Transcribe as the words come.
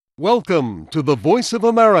Welcome to the Voice of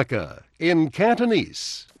America in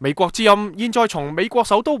Cantonese. 美國之音現在從美國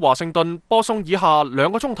首都華盛頓播送以下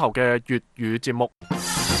2個鐘頭嘅粵語節目。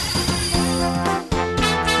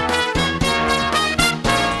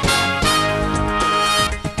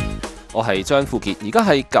我係張富傑，而家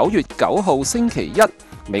係9月9號星期一，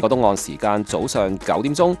美國東岸時間早上9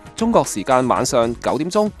點鐘，中國時間晚上9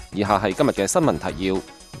點鐘。以下係今日嘅新聞提要。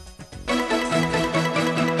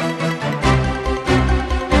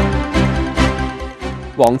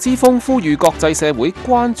黃之鋒呼籲國際社會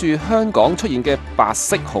關注香港出現嘅白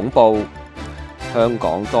色恐怖。香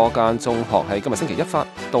港多間中學喺今日星期一發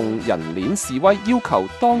動人鏈示威，要求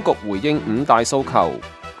當局回應5大訴求。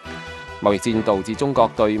貿易戰導致中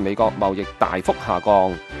國對美國貿易大幅下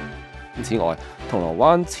降。此外，銅鑼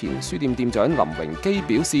灣前書店店長林榮基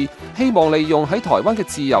表示，希望利用喺台灣嘅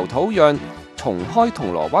自由土壤重開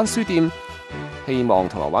銅鑼灣書店。希望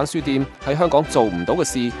銅鑼灣書店喺香港做唔到嘅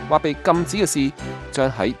事或被禁止嘅事，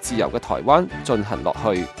將喺自由嘅台灣進行落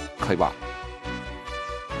去。佢話：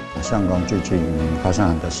香港最近發生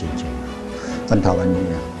很多事情，跟台灣一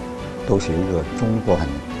樣，都是一個中國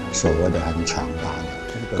所謂的很強大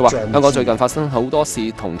的。佢話香港最近發生好多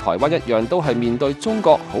事，同台灣一樣，都係面對中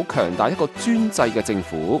國好強大一個專制嘅政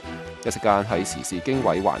府。一時間喺時事經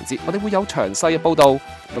緯環節，我哋會有詳細嘅報導。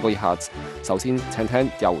不過以下首先請聽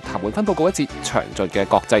由譚滿芬報告一節詳盡嘅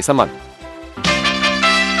國際新聞。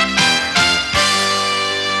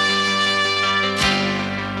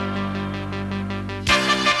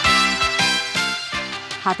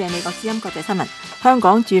下邊係美國之音國際新聞。香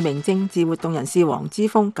港著名政治活動人士黃之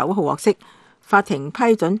鋒9號獲釋，法庭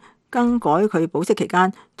批准更改佢保釋期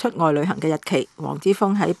間出外旅行嘅日期。黃之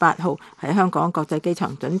鋒喺8號喺香港國際機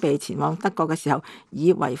場準備前往德國嘅時候，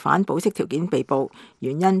以違反保釋條件被捕，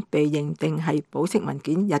原因被認定係保釋文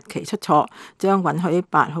件日期出錯，將允許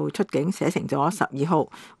8號出境寫成咗12號。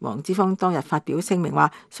黃之鋒當日發表聲明話，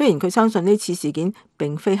雖然佢相信呢次事件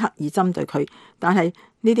並非刻意針對佢，但係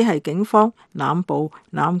呢啲係警方濫捕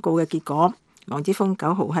濫告嘅結果。黃之鋒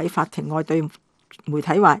9號喺法庭外對媒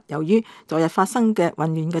體話，由於昨日發生嘅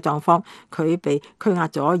混亂嘅狀況，佢被拘押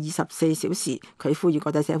咗24小時。佢呼籲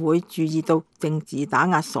國際社會注意到政治打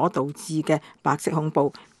壓所導致嘅白色恐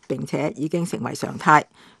怖，並且已經成為常態。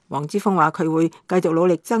黃之鋒話佢會繼續努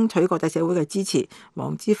力爭取國際社會嘅支持。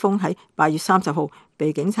黃之鋒喺8月30號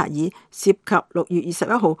被警察以涉及6月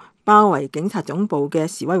21號包圍警察總部嘅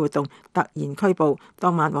示威活動突然拘捕，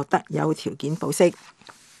當晚獲得有條件保釋。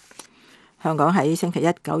香港喺星期一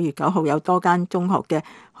9月9號有多間中學嘅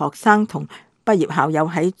學生同畢業校友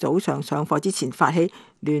喺早上上課之前發起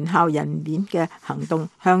聯校人鏈嘅行動，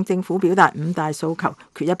向政府表達5大訴求，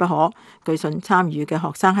缺一不可。據信參與嘅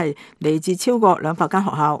學生係嚟自超過200間學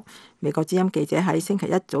校。美國之音記者喺星期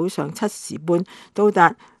一早上7時半到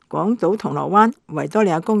達港島銅鑼灣維多利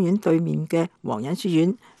亞公園對面嘅皇仁書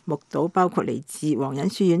院，目睹包括嚟自皇仁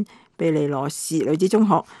書院、庇理羅士女子中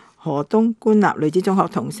學、河東官立女子中學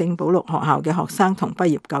同聖保祿學校嘅學生同畢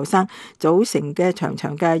業舊生組成嘅長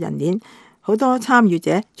長嘅人鏈，好多參與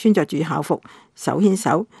者穿着住校服，手牽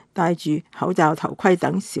手，戴住口罩、頭盔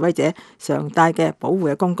等示威者常帶嘅保護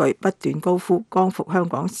嘅工具，不斷高呼光復香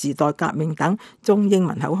港、時代革命等中英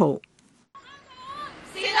文口號。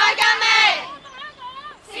時代革命，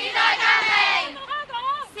時代革命，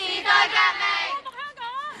時代革命。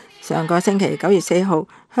上個星期9月4號，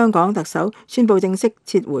香港特首宣布正式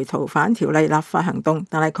撤回逃犯條例立法行動，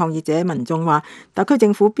但係抗議者民眾話，特區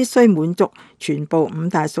政府必須滿足全部5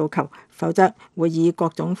大訴求，否則會以各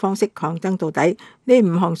種方式抗爭到底。呢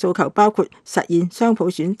5項訴求包括實現雙普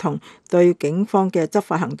選同對警方嘅執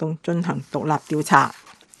法行動進行獨立調查。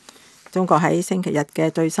中國喺星期日嘅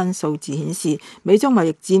最新數字顯示，美中貿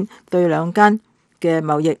易戰對兩間嘅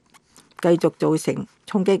貿易繼續造成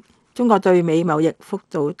衝擊。中國對美貿易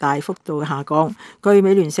大幅度下降。據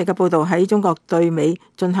美聯社嘅報導，喺中國對美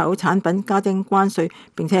進口產品加徵關稅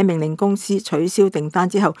並且命令公司取消訂單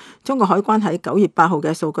之後，中國海關喺9月8號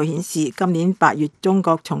嘅數據顯示，今年8月中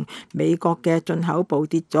國從美國嘅進口暴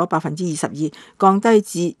跌咗22%，降低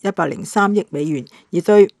至103億美元，而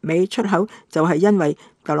對美出口就係因為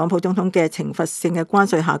特朗普總統嘅懲罰性嘅關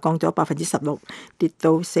稅下降咗16%，跌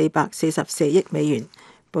到444億美元。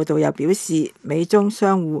報道又表示，美中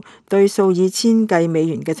商戶對數以千計美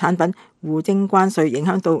元嘅產品互徵關稅，影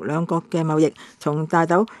響到兩國嘅貿易，從大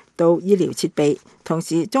豆到醫療設備。同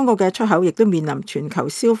時，中國嘅出口亦都面臨全球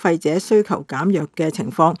消費者需求減弱嘅情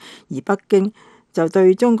況，而北京就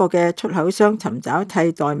對中國嘅出口商尋找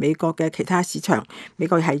替代美國嘅其他市場。美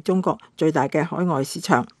國係中國最大嘅海外市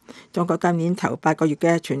場。中國今年頭8個月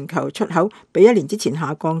嘅全球出口比1年之前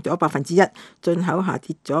下降咗1%，進口下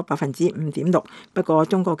跌咗5.6%。不過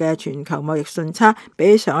中國嘅全球貿易順差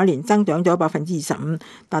比上一年增長咗25%，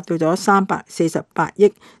達到咗348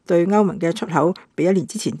億。對歐盟嘅出口比1年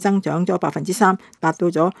之前增長咗3%，達到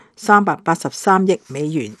咗383億美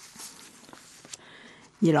元。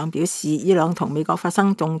伊朗表示，伊朗同美國發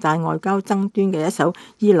生重大外交爭端嘅一艘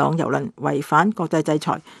伊朗郵輪違反國際制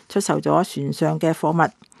裁，出售咗船上嘅貨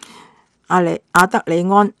物。阿德里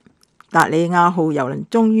安達里亞號郵輪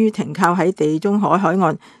終於停靠喺地中海海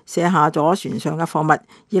岸，卸下咗船上嘅貨物。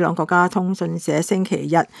伊朗國家通訊社星期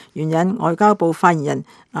日援引外交部發言人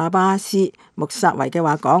阿巴斯穆薩維嘅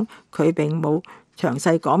話講，佢並冇詳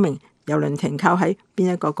細講明郵輪停靠喺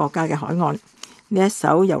邊一個國家嘅海岸。呢一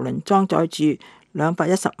艘郵輪裝載住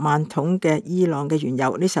210萬桶嘅伊朗嘅原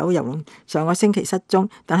油。呢艘郵輪上個星期失蹤，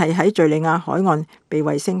但係喺敘利亞海岸被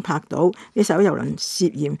衛星拍到。呢艘郵輪涉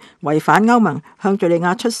嫌違反歐盟向敘利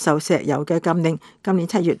亞出售石油嘅禁令。今年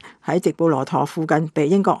7月喺直布羅陀附近被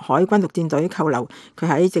英國海軍陸戰隊扣留。佢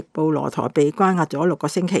喺直布羅陀被關押咗6個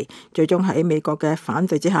星期，最終喺美國嘅反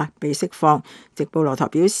對之下被釋放。直布羅陀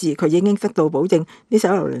表示，佢已經得到保證，呢艘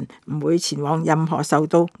郵輪唔會前往任何受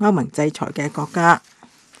到歐盟制裁嘅國家。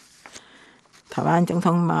台灣總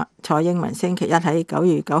統蔡英文星期一喺9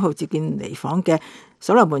月9號接見離訪嘅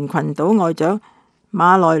所羅門群島外長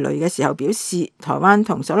馬內雷嘅時候表示，台灣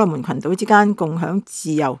同所羅門群島之間共享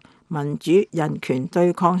自由、民主、人權、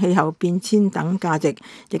對抗氣候變遷等價值，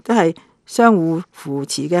亦都係相互扶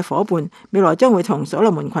持嘅夥伴。未來將會同所羅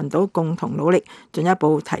門群島共同努力，進一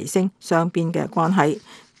步提升雙邊嘅關係。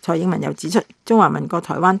蔡英文又指出，中華民國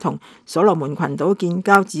台灣同所羅門群島建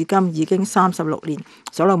交至今已經36年，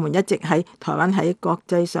所羅門一直喺台灣喺國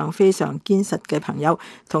際上非常堅實嘅朋友，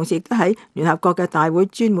同時亦都喺聯合國嘅大會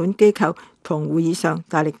專門機構同會議上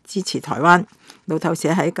大力支持台灣。路透社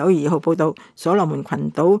喺9月2號報導，所羅門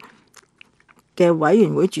群島嘅委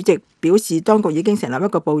員會主席表示，當局已經成立一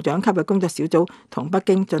個部長級嘅工作小組，同北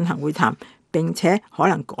京進行會談，並且可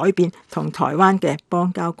能改變同台灣嘅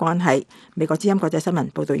邦交關係。美國之音國際新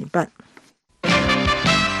聞報道完畢。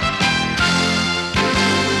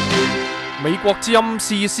美國之音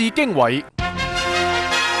時事經緯，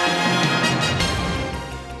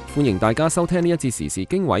歡迎大家收聽呢一節時事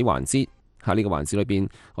經緯環節。喺呢個環節裏邊，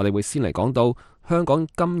我哋會先嚟講到香港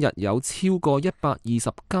今日有超過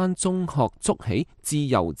120間中學築起自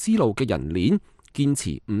由之路嘅人鏈，堅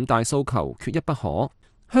持5大訴求，缺一不可。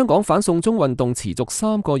香港反送中運動持續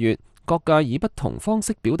3個月，各界以不同方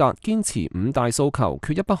式表達堅持5大訴求，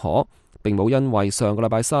缺一不可，並冇因為上個禮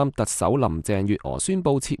拜3特首林鄭月娥宣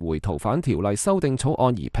布撤回逃犯條例修訂草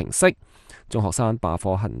案而平息。中學生罷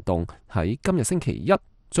課行動喺今日星期一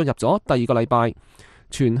進入咗第2個禮拜，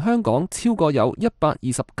全香港超過有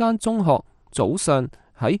120間中學早上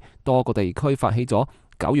喺多個地區發起咗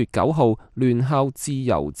9月9號聯校自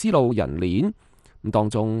由之路人鏈。當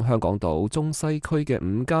中香港島中西區嘅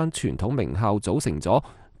5間傳統名校組成咗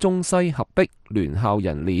中西合璧聯校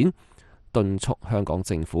人鏈，敦促香港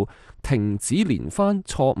政府停止連番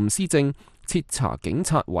錯誤施政，徹查警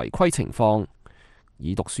察違規情況，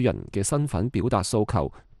以讀書人嘅身份表達訴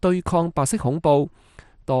求，對抗白色恐怖。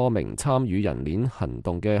多名參與人鏈行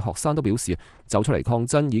動嘅學生都表示，走出嚟抗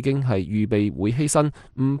爭已經係預備會犧牲，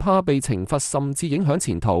唔怕被懲罰，甚至影響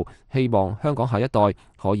前途。希望香港下一代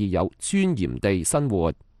可以有尊嚴地生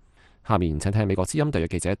活。下面請聽美國之音特約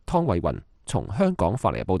記者湯慧雲從香港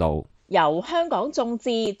發嚟嘅報道。由香港眾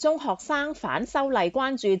志、中學生反修例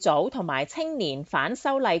關注組同埋青年反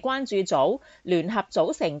修例關注組聯合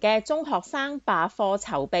組成嘅中學生罷課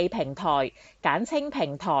籌備平台，簡稱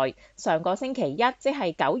平台，上個星期一，即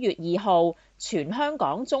係9月2號，全香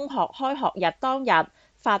港中學開學日當日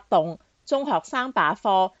發動中學生罷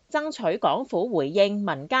課，爭取港府回應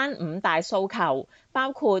民間5大訴求，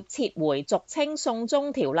包括撤回俗稱送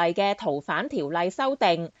中條例嘅逃犯條例修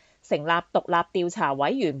訂，成立獨立調查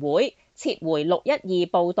委員會，撤回612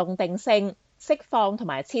暴動定性，釋放同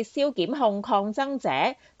埋撤銷檢控抗爭者，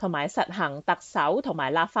同埋實行特首同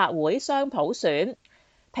埋立法會雙普選。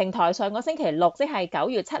平台上個星期六，即係9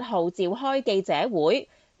月7號召開記者會，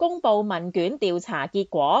公布問卷調查結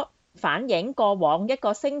果，反映過往1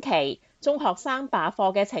個星期中學生罷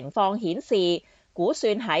課嘅情況顯示，估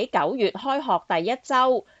算喺9月開學第1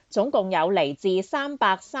週，總共有嚟自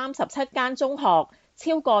337間中學，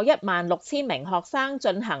超過16000名學生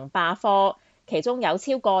進行罷課，其中有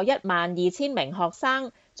超過12000名學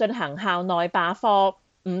生進行校內罷課。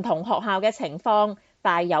唔同學校嘅情況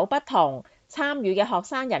大有不同，參與嘅學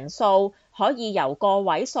生人數可以由個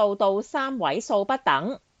位數到3位數不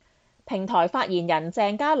等。平台發言人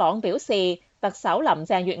鄭家朗表示，特首林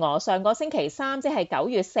鄭月娥上個星期3，即係9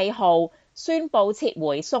月4號，宣布撤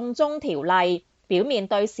回送中條例，表面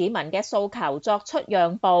對市民嘅訴求作出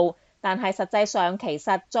讓步，但係實際上其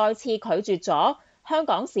實再次拒絕咗香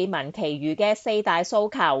港市民其餘嘅4大訴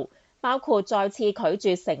求，包括再次拒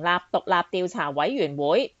絕成立獨立調查委員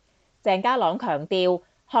會。鄭家朗強調，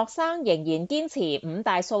學生仍然堅持5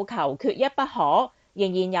大訴求缺一不可，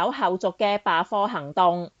仍然有後續嘅罷課行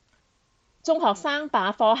動。中學生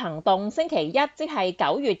罷課行動星期一，即係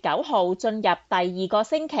9月9號進入第2個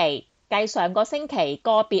星期，繼上個星期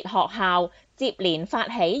個別學校接連發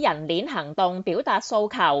起人鏈行動表達訴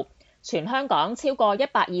求，全香港超過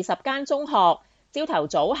120間中學朝頭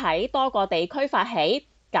早喺多個地區發起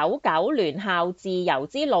99聯校自由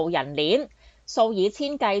之路人鏈，數以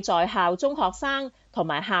千計在校中學生同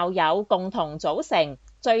埋校友共同組成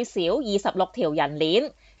最少26條人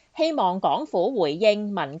鏈，希望港府回應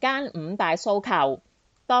民間5大訴求。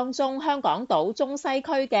當中香港島中西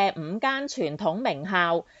區嘅5間傳統名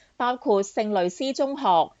校，包括聖類斯中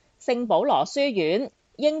學、聖保羅書院、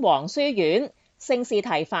英皇書院、聖士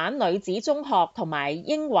提反女子中學同埋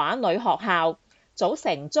英華女學校，組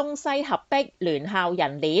成中西合璧聯校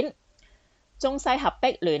人鏈。中西合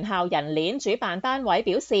璧聯校人鏈主辦單位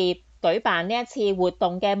表示，舉辦呢一次活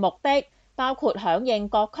動嘅目的包括響應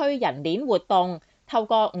各區人鏈活動，透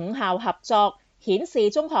過5校合作，顯示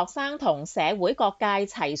中學生同社會各界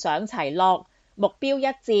齊上齊落，目標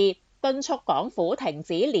一致，敦促港府停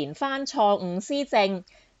止連番錯誤施政，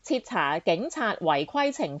徹查警察違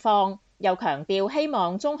規情況。又強調希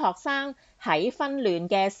望中學生喺紛亂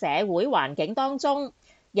嘅社會環境當中，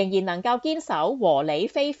仍然能夠堅守和理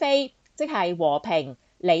非非，即係和平、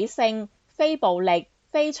理性、非暴力、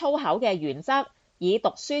非粗口嘅原則，以讀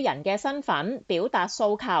書人嘅身份表達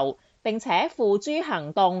訴求，並且付諸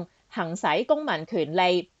行動，行使公民權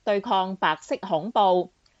利，對抗白色恐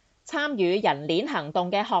怖。參與人鏈行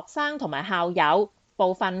動嘅學生同埋校友，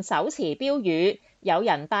部分手持標語，有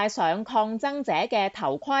人戴上抗爭者嘅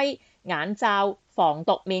頭盔、眼罩、防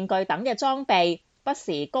毒面具等嘅裝備，不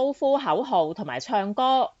時高呼口號同埋唱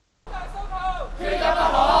歌。缺一不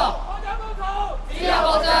可，只有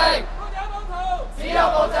暴政，只有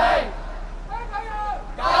暴政。香港人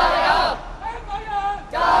加油！香港人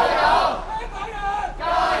加油！香港人加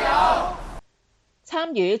油！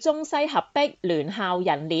參與中西合璧聯校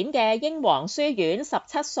人鏈嘅英皇書院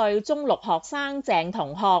17歲中六學生鄭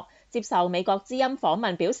同學接受美國之音訪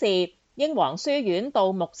問表示，英皇書院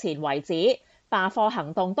到目前為止罷課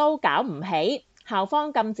行動都搞唔起，校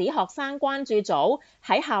方禁止學生關注組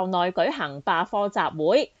喺校內舉行罷課集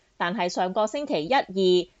會，但係上個星期1、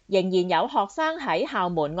2仍然有學生喺校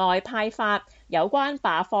門外派發有關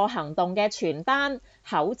罷課行動嘅傳單、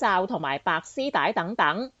口罩同埋白絲帶等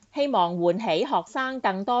等，希望喚起學生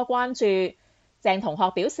更多關注。鄭同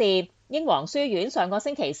學表示，英皇書院上個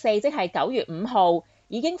星期4，即係9月5號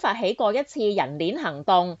已經發起過一次人鏈行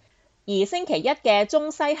動，而星期1嘅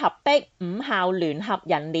中西合璧5校聯合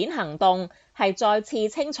人鏈行動係再次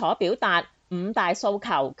清楚表達5大訴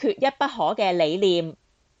求缺一不可嘅理念。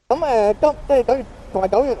咁即係9月同埋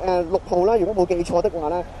9月6號啦，如果冇記錯的話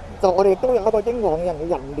咧，就我哋亦都有一個英皇人嘅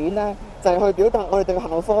人鏈咧，就係去表達我哋對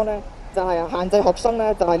校方咧，就係限制學生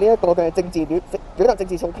咧，就係呢一個嘅表達政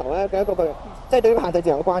治訴求咧嘅一個即係對於限制自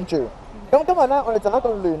由嘅關注。咁今日咧，我哋就有一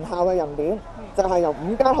個聯校嘅人鏈，就係由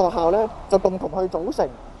5間學校咧就共同去組成，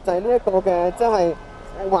就係呢一個嘅即係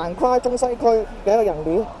橫跨中西區嘅一個人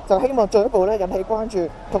鏈，就希望進一步咧引起關注，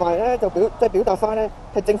同埋咧就表達翻咧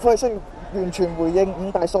係政府係需要完全回應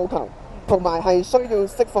5大訴求，同埋係需要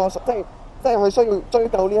釋放即係佢需要追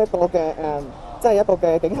究呢一個嘅即係一個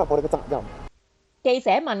嘅警察暴力嘅責任。記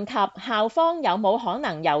者問及校方有冇可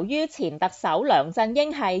能由於前特首梁振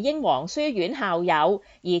英係英皇書院校友，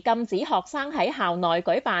而禁止學生喺校內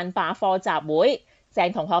舉辦罷課集會，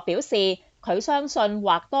鄭同學表示佢相信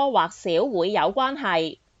或多或少會有關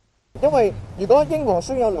係。因為如果英皇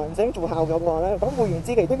書院有梁振英做校友嘅話咧，咁換言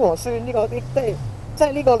之，其英皇書院呢個即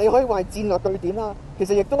係呢個你可以話戰略據點啦，其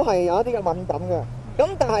實亦都係有一啲嘅敏感嘅。咁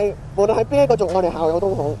但係無論係邊一個做我哋校友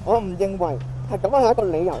都好，我唔認為係咁樣係一個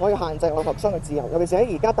理由可以限制我學生嘅自由，尤其是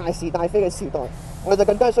喺而家大是大非嘅時代，我哋就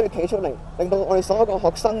更加需要企出嚟，令到我哋所有嘅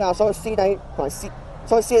學生啊、所有師弟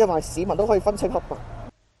同埋市民都可以分清黑白。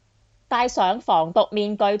戴上防毒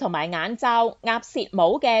面具同埋眼罩、鴨舌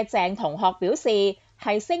帽嘅鄭同學表示，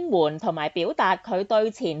係聲援同埋表達佢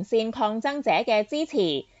對前線抗爭者嘅支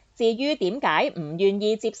持。至於點解唔願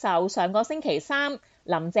意接受上個星期3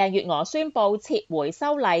林鄭月娥宣布撤回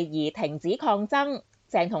修例而停止抗爭，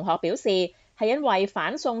鄭同學表示係因為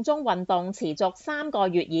反送中運動持續3個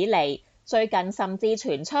月以嚟，最近甚至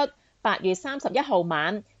傳出8月31號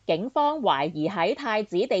晚，警方懷疑喺太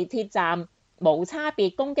子地鐵站無差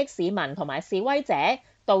別攻擊市民同埋示威者，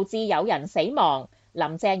導致有人死亡。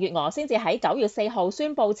林鄭月娥先至喺9月4號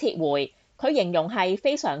宣布撤回，佢形容係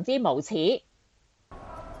非常之無恥。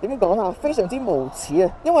點講啊？非常之無恥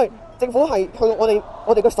啊！因為政府係去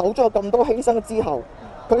我哋嘅手中有咁多犧牲之後，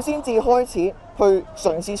佢先至開始去嘗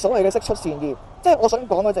試所謂嘅釋出善意。即係我想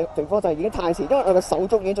講嘅地方就係已經太遲，因為我哋嘅手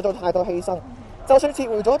中已經做咗太多犧牲。就算撤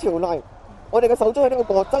回咗條例，我哋嘅手中喺呢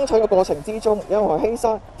個爭取嘅過程之中，有任何犧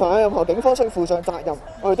牲同有任何警方需要負上責任，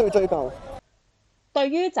我哋都要追究。對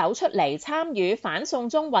於走出嚟參與反送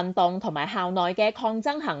中運動同埋校內嘅抗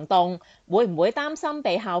爭行動，會唔會擔心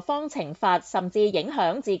被校方懲罰，甚至影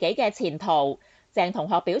響自己嘅前途？鄭同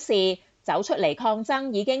學表示，走出嚟抗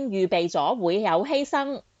爭已經預備咗會有犧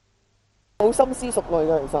牲，好深思熟慮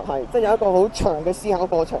嘅，其實係即係有一個好長嘅思考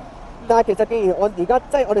過程。但係其實既然我而家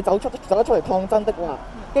即係我哋走得出嚟抗爭的話，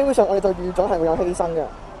基本上我哋就預咗係會有犧牲嘅。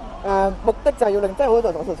目的就係要令，即係我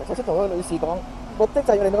頭先同嗰個女士講，目的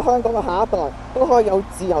就係要令到香港嘅下一代都可以有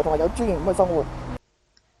自由同埋有尊嚴咁嘅生活。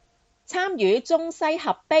參與中西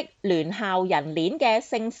合璧聯校人鏈嘅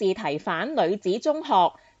聖士提反女子中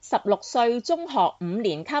學16歲中學5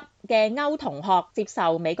年級嘅歐同學接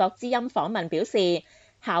受美國之音訪問表示，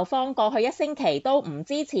校方過去1星期都唔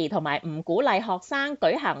支持同埋唔鼓勵學生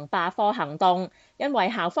舉行罷課行動，因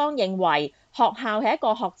為校方認為學校係一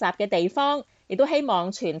個學習嘅地方，亦都希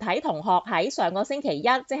望全體同學喺上個星期一，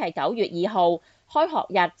即係9月2號開學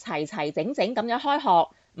日齊齊整整咁樣開學，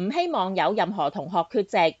唔希望有任何同學缺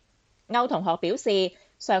席。歐同學表示，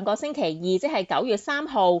上個星期二，即係9月3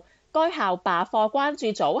號，該校罷課關注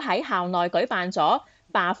組喺校內舉辦咗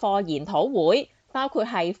罷課研討會，包括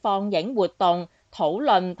係放映活動、討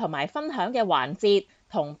論同埋分享嘅環節，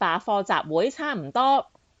同罷課集會差唔多。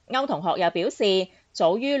歐同學又表示，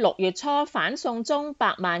早於6月初反送中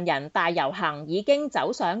100萬人大遊行已經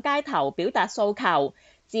走上街頭表達訴求，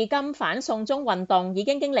至今反送中運動已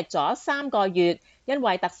經經歷咗3個月，因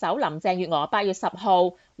為特首林鄭月娥8月10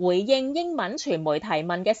號回應英文傳媒提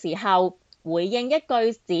問嘅時候，回應一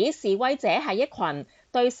句指示威者係一群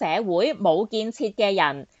對社會冇建設嘅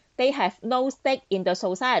人 ，They have no stake in the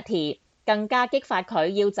society， 更加激發佢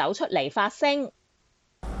要走出嚟發聲。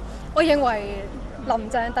我認為林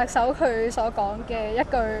鄭特首佢所講嘅一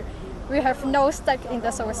句 We have no stake in the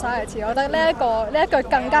society， 我覺得呢一句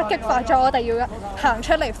更加激發咗我哋要行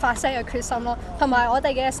出嚟發聲嘅決心咯。同埋我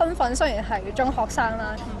哋嘅身份雖然係中學生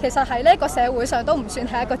啦，其實喺呢個社會上都唔算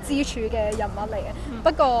係一個支柱嘅人物嚟嘅。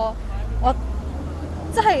不過我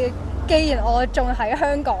即係既然我仲喺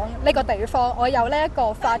香港呢個地方，我有呢一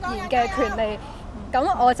個發言嘅權利，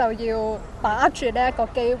咁我就要把握住呢一個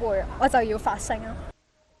機會，我就要發聲咯。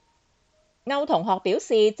歐同學表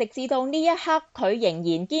示，直至到呢一刻，佢仍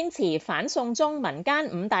然堅持反送中民間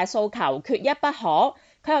5大訴求缺一不可。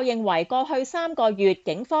佢又認為過去3個月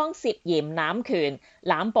警方涉嫌濫權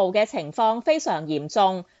濫捕嘅情況非常嚴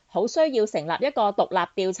重，好需要成立一個獨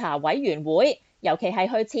立調查委員會，尤其係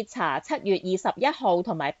去徹查7月21號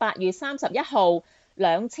同埋8月31號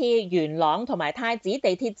2次元朗同埋太子地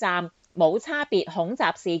鐵站冇差別恐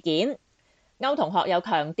襲事件。歐同學又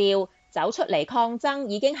強調，走出嚟抗爭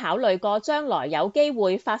已經考慮過將來有機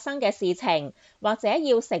會發生嘅事情，或者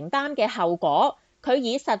要承擔嘅後果。佢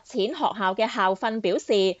以實踐學校嘅校訓表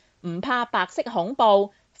示，唔怕白色恐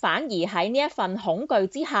怖，反而喺呢一份恐懼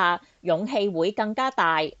之下，勇氣會更加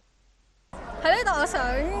大。喺呢度我想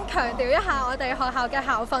強調一下我哋學校嘅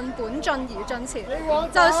校訓本進而進前。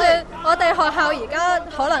就算我哋學校而家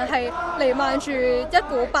可能係瀰漫住一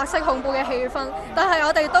股白色恐怖嘅氣氛，但係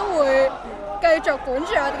我哋都會繼續本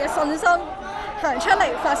住我哋嘅信心行出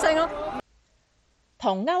嚟發聲咯。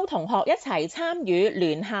同歐同學一齊參與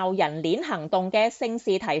聯校人鏈行動嘅聖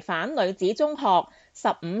士提反女子中學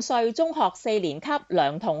15歲中學4年級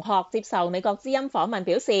梁同學接受美國之音訪問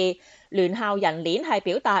表示，聯校人鏈係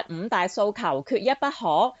表達5大訴求缺一不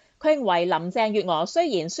可。佢認為林鄭月娥雖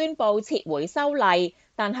然宣布撤回修例，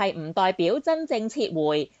但係唔代表真正撤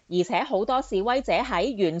回，而且好多示威者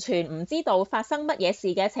喺完全唔知道發生乜嘢事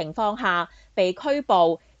嘅情況下被拘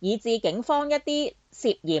捕，以致警方一啲涉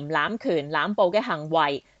嫌濫權濫捕嘅行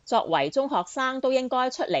為，作為中學生都應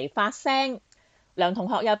該出嚟發聲。梁同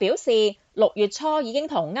學又表示，6月初已經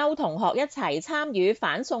同歐同學一齊參與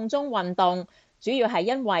反送中運動，主要係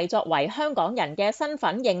因為作為香港人嘅身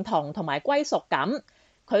份認同同埋歸屬感。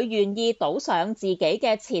佢願意賭上自己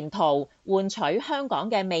嘅前途，換取香港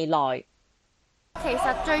嘅未來。其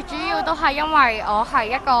實最主要都係因為我係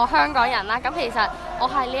一個香港人啦，咁其實我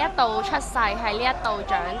喺呢一度出世，喺呢一度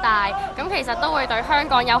長大，咁其實都會對香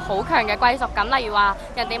港有好強嘅歸屬感。例如話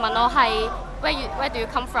人哋問我係Where do you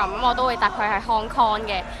come from？ 咁我都會答佢係 Hong Kong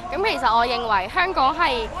嘅。咁其實我認為香港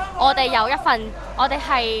係我哋有一份，我哋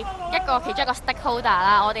係其中一個 stakeholder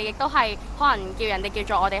啦。我哋亦都係可能叫人哋叫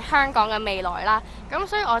做我哋香港嘅未來啦。咁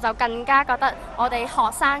所以我就更加覺得我哋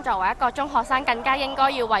學生作為一個中學生，更加應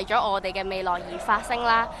該要為咗我哋嘅未來而發聲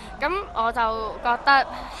啦。咁我就覺得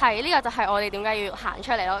係呢個就係我哋點解要行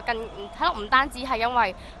出嚟咯。唔單止係因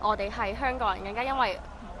為我哋係香港人，更加因為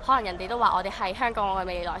可能人哋都話我哋係香港嘅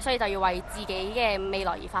未來，所以就要為自己嘅未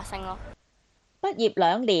來而發聲咯。畢業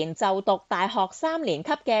2年就讀大學3年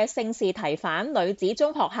級嘅聖士提反女子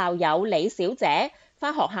中學校友李小姐，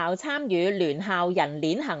返學校參與聯校人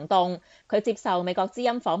鏈行動。佢接受美國之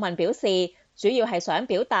音訪問表示，主要係想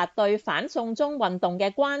表達對反送中運動嘅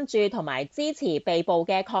關注同埋支持被捕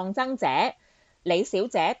嘅抗爭者。李小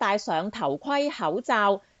姐戴上頭盔口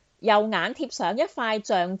罩，右眼貼上一塊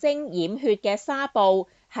象徵染血嘅紗布，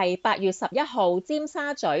係8月11號尖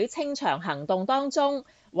沙咀清場行動當中，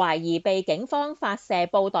懷疑被警方發射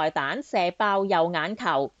布袋彈射爆右眼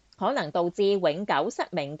球，可能導致永久失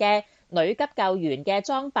明嘅女急救員嘅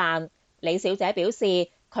裝扮。李小姐表示，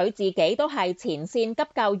佢自己都係前線急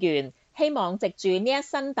救員，希望藉住呢一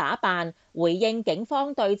身打扮，回應警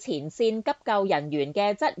方對前線急救人員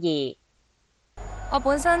嘅質疑。我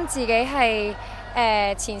本身自己係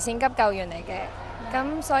前線急救員嚟嘅，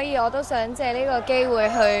咁所以我都想借呢個機會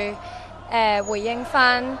去回應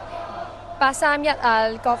翻831啊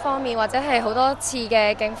各方面，或者係好多次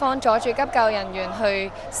嘅警方阻住急救人員去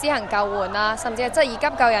施行救援啦，甚至係質疑急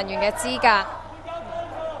救人員嘅資格，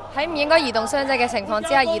喺唔應該移動傷者嘅情況之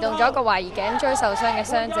下，移動咗一個懷疑頸椎受傷嘅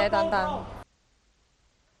傷者等等。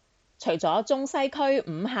除咗中西區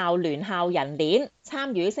5校聯校人鏈，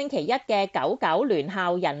參與星期一嘅99聯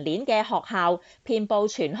校人鏈嘅學校遍佈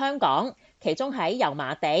全香港，其中喺油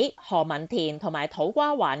麻地、何文田同埋土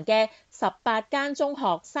瓜灣嘅18間中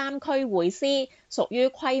學3區會師，屬於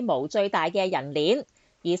規模最大嘅人鏈。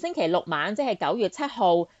而星期6晚，即係9月7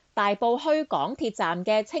號，大埔墟港鐵站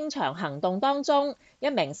嘅清場行動當中，一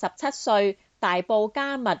名17歲大埔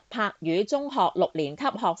加密柏語中學6年級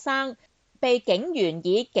學生被警員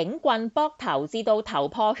以警棍撲頭至到頭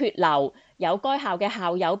破血流。有該校嘅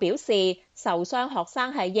校友表示，受傷學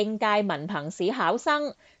生係應屆文憑試考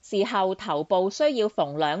生，事後頭部需要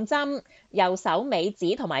縫2針，右手尾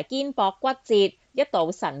指同埋肩膊骨折，一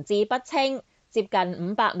度神志不清。接近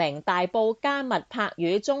500名大埔加密柏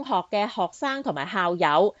語中學嘅學生同埋校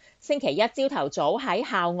友，星期一朝頭早喺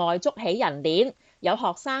校外築起人鏈，有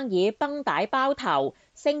學生以繃帶包頭，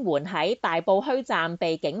聲援喺大埔墟站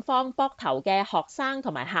被警方撲頭嘅學生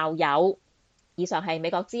同埋校友。以上係美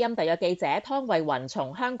國之音特約記者湯慧雲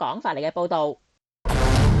從香港發嚟嘅報導。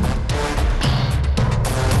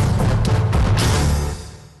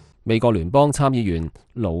美國聯邦參議員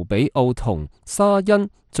盧比奧同沙恩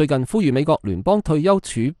最近呼籲美國聯邦退休儲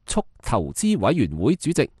蓄投資委員會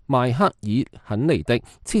主席邁克爾肯尼迪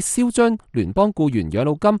撤銷將聯邦僱員養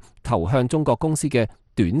老金投向中國公司嘅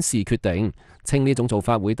短視決定，稱呢種做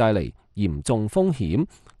法會帶嚟嚴重風險，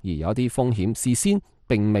而有啲風險事先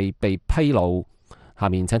並未被披露。下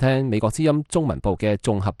面請聽美國之音中文部嘅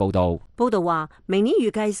綜合報導。報導話，明年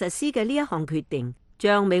預計實施嘅呢一項決定，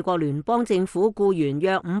將美國聯邦政府僱員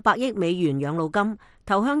約500億美元養老金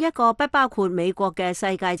投向一個不包括美國嘅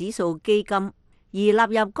世界指數基金，而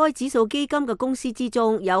納入該指數基金嘅公司之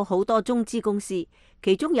中有好多中資公司，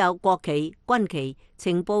其中有國企、軍企、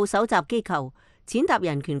情報搜集機構、踐踏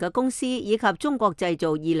人權嘅公司以及中國製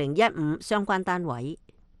造2015相關單位。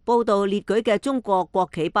報導列舉嘅中國國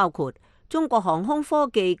企包括中國航空科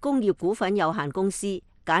技工業股份有限公司，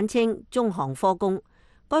簡稱中航科工。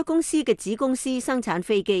該公司嘅子公司生產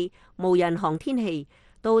飛機、無人航天器、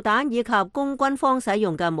導彈以及供軍方使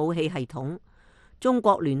用嘅武器系統。中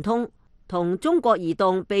國聯通同中國移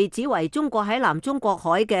動被指為中國喺南中國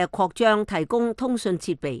海嘅擴張提供通訊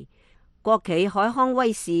設備。國企海康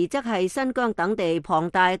威視則係新疆等地龐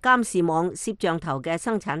大監視網攝像頭嘅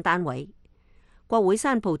生產單位。國會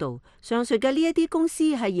山報導，上述嘅呢一啲公司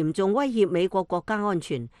係嚴重威脅美國國家安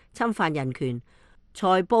全、侵犯人權、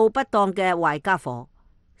財報不當嘅壞家伙。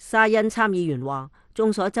沙恩參議員話，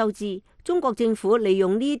眾所周知，中國政府利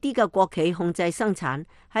用呢啲嘅國企控制生產，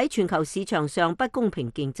喺全球市場上不公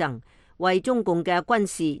平競爭，為中共嘅軍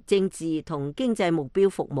事、政治同經濟目標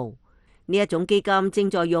服務。呢一種基金正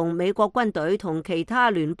在用美國軍隊同其他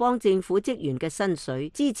聯邦政府職員嘅薪水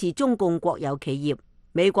支持中共國有企業。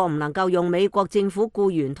美國唔能夠用美國政府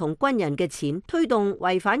僱員同軍人嘅錢推動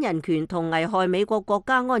違反人權同危害美國國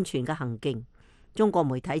家安全嘅行徑。中國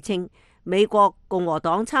媒體稱，美國共和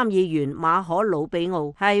黨參議員馬可魯比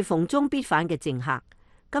奧係逢中必反嘅政客。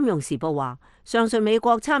金融時報話，上述美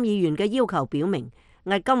國參議員嘅要求表明，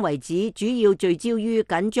迄今為止主要聚焦於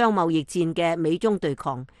緊張貿易戰嘅美中對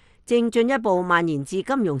抗，正進一步蔓延至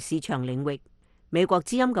金融市場領域。美國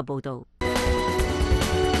之音嘅報導。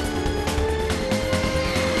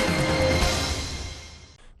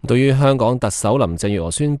對於香港特首林鄭月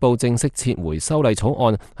娥宣布正式撤回修例草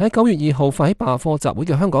案，喺9月2號發起罷課集會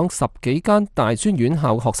嘅香港10幾間大專院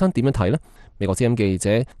校學生點樣睇呢？美國之音記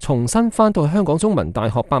者重新返到香港中文大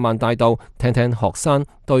學百萬大道，聽聽學生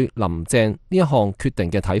對林鄭呢一項決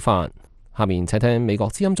定嘅睇法。下面請聽美國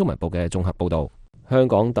之音中文部嘅綜合報導。香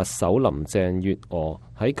港特首林鄭月娥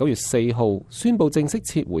喺9月4號宣布正式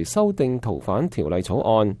撤回修訂逃犯條例草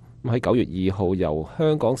案。喺9月2號由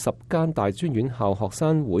香港10間大專院校學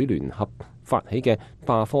生會聯合發起嘅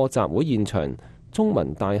罷課集會現場，中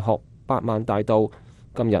文大學百萬大道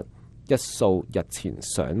今日一掃日前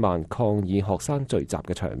上萬抗議學生聚集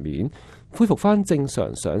嘅場面，恢復返正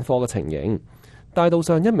常上課嘅情形。大道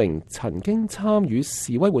上一名曾經參與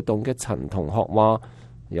示威活動嘅陳同學話，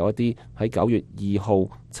有一啲喺9月2號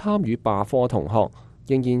參與罷課同學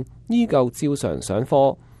仍然依舊照常上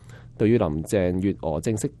課。對於林鄭月娥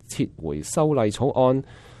正式撤回修例草案，呢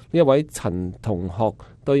一位陳同學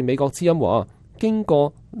對美國之音話，經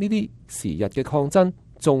過呢啲時日嘅抗爭，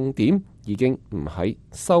重點已經唔喺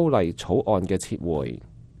修例草案嘅撤回。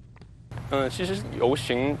其實遊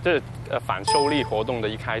行反修例活動的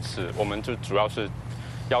一開始，我們就主要是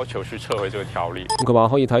要求去撤回這個條例。佢話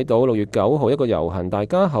可以睇到6月9號一個遊行，大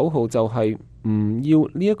家口號就係唔要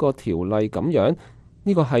呢一個條例咁樣。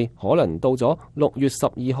呢個係可能到咗6月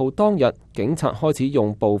12號當日，警察開始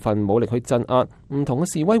用部分武力去鎮壓唔同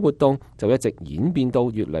嘅示威活動，就一直演變到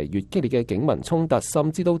越嚟越激烈嘅警民衝突，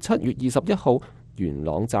甚至到7月21號元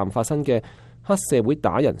朗站發生嘅黑社會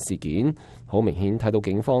打人事件。好明顯睇到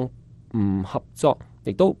警方唔合作，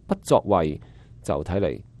亦都不作為，就睇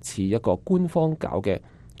嚟似一個官方搞嘅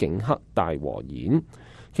警黑大和演。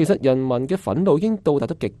其實人民嘅憤怒已經到達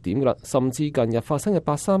到極點㗎啦，甚至近日發生嘅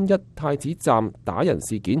831太子站打人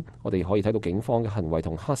事件，我哋可以睇到警方嘅行為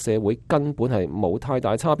同黑社會根本係冇太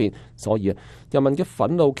大差別。所以人民嘅憤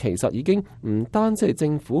怒其實已經唔單止係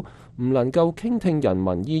政府唔能夠傾聽人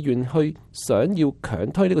民意願去想要強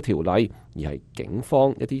推呢個條例，而係警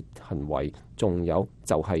方一啲行為，仲有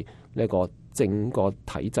就係呢個整個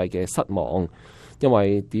體制嘅失望。因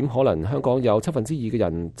為點可能香港有2/7嘅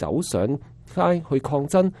人走上街去抗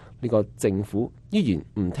爭，呢個政府依然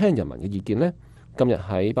唔聽人民嘅意見呢？今日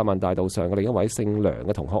喺百萬大道上嘅另一位姓梁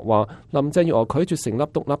嘅同學話，林鄭月娥拒絕成立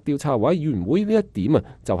獨立調查委員會呢一點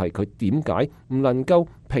就係佢點解唔能夠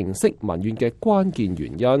平息民怨嘅關鍵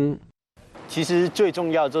原因。其實最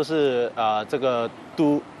重要就是這個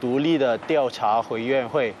獨立的調查委員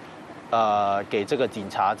會。給這個警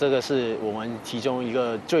察，這個是我們其中一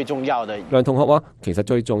個最重要的。梁同學話，其實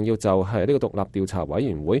最重要就係呢個獨立調查委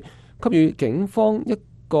員會給予警方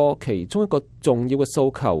其中一個重要嘅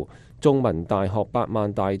訴求。中文大學百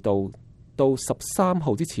萬大道到13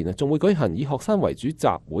號之前仲會舉行以學生為主集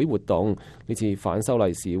會活動。呢次反修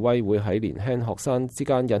例示威會喺年輕學生之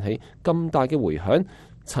間引起咁大嘅迴響。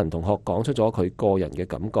陳同學講出咗佢個人嘅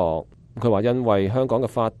感覺。佢話因為香港嘅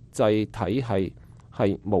法制體系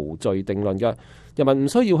係無罪定論嘅，人民唔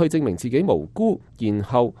需要去證明自己無辜，然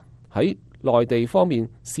後喺內地方面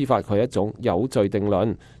司法佢係一種有罪定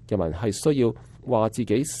論。人民係需要話自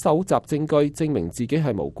己搜集證據證明自己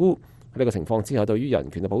係無辜。喺呢個情況之下，對於人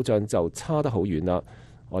權嘅保障就差得好遠啦。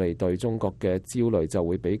我哋對中國嘅焦慮就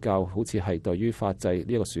會比較好似係對於法制呢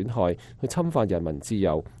一個損害，去侵犯人民自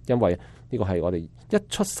由，因為呢個係我哋一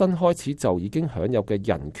出生開始就已經享有嘅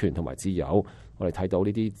人權同埋自由。我哋睇到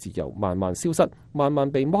呢啲自由慢慢消失，慢慢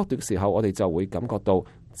被剝奪嘅時候，我哋就會感覺到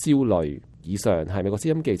焦慮。以上係美國之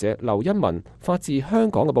音記者劉欣文發自香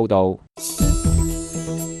港嘅報導。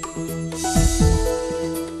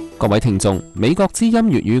各位聽眾，美國之音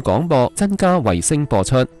粵語廣播增加衛星播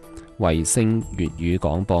出。衛星粵語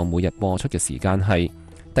廣播每日播出嘅時間係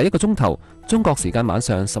第一個鐘頭中國時間晚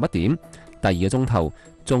上11點，第二個鐘頭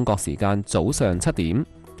中國時間早上7點。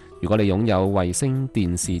如果你擁有衛星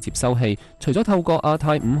電視接收器，除咗透過亞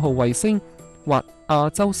太5號衛星或亞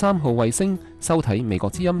洲3號衛星收睇美國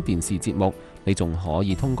之音電視節目，你仲可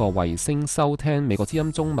以通過衛星收聽美國之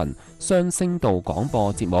音中文雙聲道廣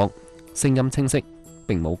播節目，聲音清晰，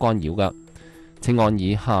並冇干擾㗎。請按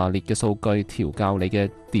以下列嘅數據調校你嘅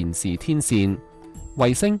電視天線：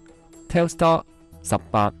衛星 Telstar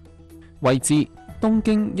 18，位置東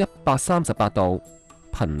經138度，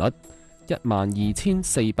頻率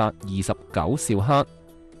12429兆赫，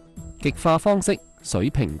極化方式水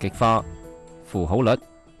平極化，符號率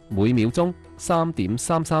每秒鐘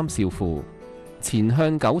3.33兆符。前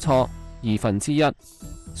向糾錯1/2。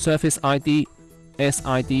Service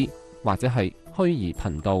ID、SID 或者係虛擬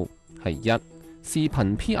頻道係1。視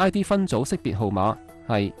頻 PID 分組識別號碼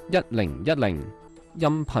係1010。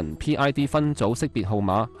音頻 PID 分組識別號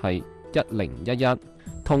碼係1011。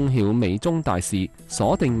通曉美中大事，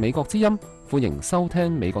鎖定美國之音，歡迎收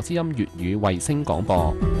聽美國之音粵語衛星廣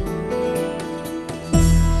播。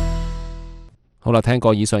好啦，聽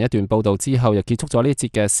過以上一段報道之後，又結束咗呢一節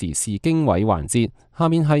嘅時事經緯環節。下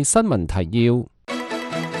面係新聞提要。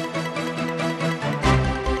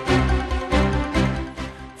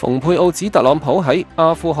蓬佩奧指特朗普喺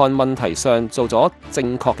阿富汗問題上做咗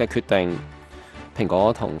正確嘅決定。蘋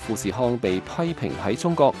果同富士康被批評喺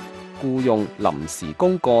中國僱用臨時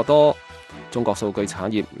工過多，中國數據產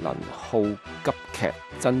業能耗急劇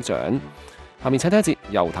增長。下面請聽一節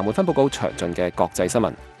由譚滿芬報告詳盡嘅國際新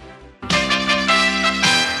聞。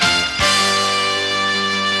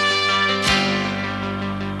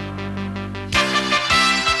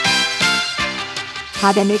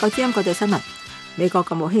下邊美國之音國際新聞。美國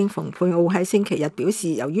國務卿蓬佩奧喺星期日表示，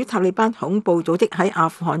由於塔利班恐怖組織喺阿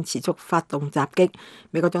富汗持續發動襲擊，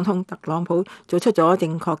美國總統特朗普做出咗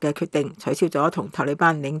正確嘅決定，取消咗同塔利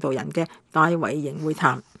班領導人嘅大圍營會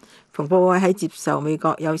談。蓬佩奧喺接受美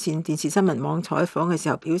國有線電視新聞網採訪嘅時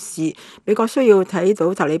候表示，美國需要睇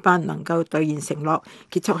到塔利班能夠兌現承諾，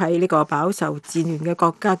結束喺呢個飽受戰亂嘅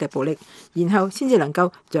國家嘅暴力，然後先至能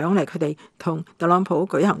夠獎勵佢哋同特朗普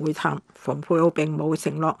舉行會談。蓬佩奧並冇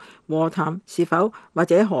承諾和談是否或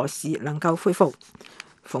者何時能夠恢復。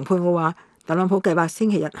蓬佩奧話，特朗普計劃星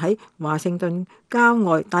期日喺華盛頓郊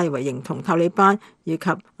外大圍營同塔利班以及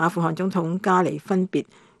阿富汗總統加尼分別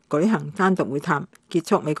舉行單獨會談，結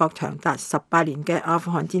束美國長達18年嘅阿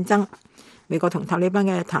富汗戰爭。美國同塔利班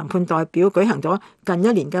嘅談判代表舉行咗近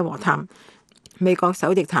1年嘅和談。美國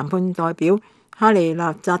首席談判代表哈利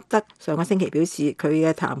納扎德上個星期表示，佢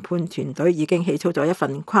嘅談判團隊已經起草咗一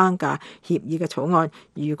份框架協議嘅草案。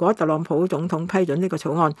如果特朗普總統批准呢個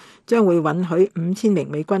草案，將會允許5000名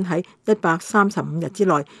美軍喺135日之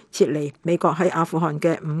內撤離美國喺阿富汗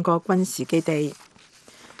嘅5個軍事基地。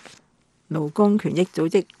勞工權益組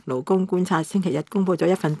織勞工觀察星期日公佈咗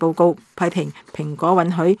一份報告，批評蘋果允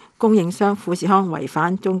許供應商富士康違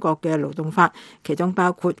反中國嘅勞動法，其中包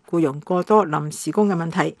括僱傭過多臨時工嘅問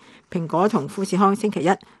題。蘋果同富士康星期一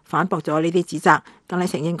反駁咗呢啲指責，但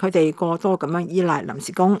係承認佢哋過多咁樣依賴臨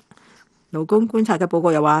時工。勞工觀察嘅報告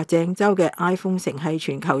又話，鄭州嘅 iPhone 城係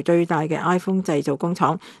全球最大嘅 iPhone 製造工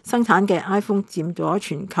廠，生產嘅 iPhone 佔咗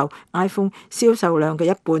全球 iPhone 銷售量嘅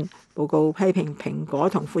一半。報告批評蘋果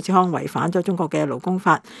同富士康違反咗中國嘅勞工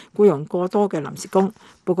法，僱傭過多嘅臨時工。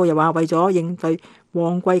報告又話，為咗應對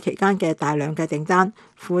旺季期間嘅大量嘅訂單，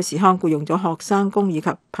富士康僱傭咗學生工以及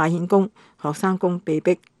派遣工，學生工被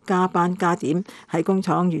逼加班加點喺工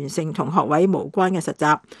廠完成同學位無關嘅實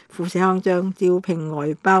習。富士康將招聘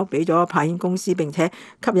外包俾咗派遣公司，並且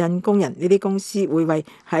吸引工人，呢啲公司會為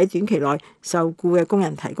喺短期內受僱嘅工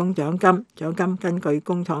人提供獎金，獎金根據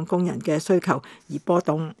工廠工人嘅需求而波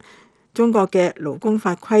動。中國嘅勞工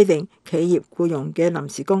法規定，企業僱傭嘅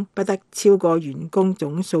臨時工不得超過員工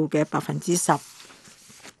總數嘅10%。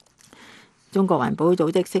中國環保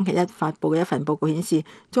組織星期一發布嘅一份報告顯示，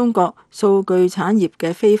中國數據產業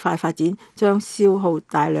嘅飛快發展將消耗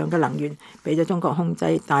大量嘅能源，俾咗中國控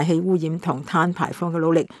制大氣污染同碳排放嘅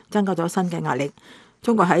努力增加咗新嘅壓力。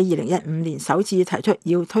中國喺2015年首次提出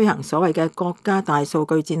要推行所謂嘅國家大數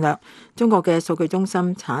據戰略。中國嘅數據中心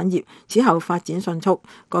產業此後發展迅速。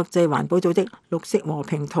國際環保組織綠色和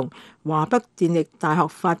平同華北電力大學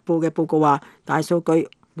發布嘅報告話，大數據、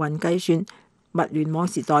雲計算、物聯網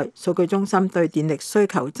時代，數據中心對電力需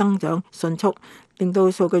求增長迅速，令到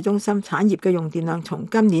數據中心產業嘅用電量從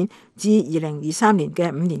今年至2023年嘅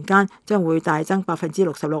5年間將會大增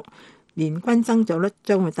66%，年均增長率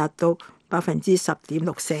將會達到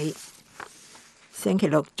10.64%。星期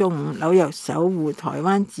六中午，紐約守護台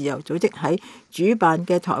灣自由組織喺主辦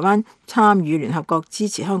嘅台灣參與聯合國支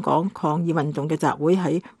持香港抗議運動嘅集會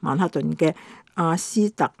喺曼克頓嘅阿斯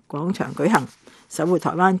特廣場舉行。守護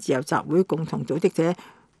台灣自由集會共同組織者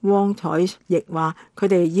汪彩亦話，佢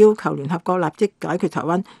哋要求聯合國立即解決台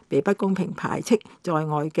灣被不公平排斥在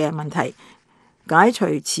外嘅問題，解除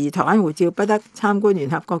持台灣護照不得參觀聯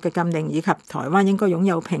合國嘅禁令，以及台灣應該擁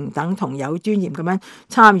有平等同有尊嚴咁樣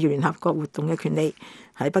參與聯合國活動嘅權利。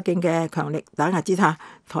喺北京嘅強力打壓之下，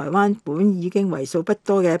台灣本已經為數不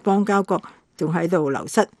多嘅邦交國仲喺度流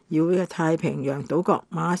失。與會嘅太平洋島國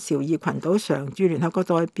馬紹爾群島常駐聯合國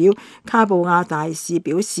代表卡布亞大使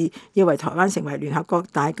表示，要為台灣成為聯合國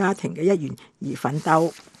大家庭嘅一員而奮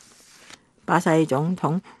鬥。巴西總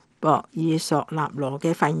統博爾索納羅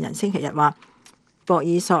嘅發言人星期日話，博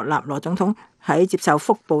爾索納羅總統喺接受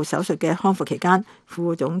腹部手術嘅康復期間，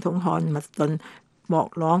副總統漢密頓莫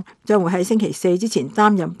朗將會喺星期四之前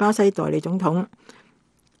擔任巴西代理總統。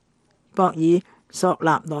博爾索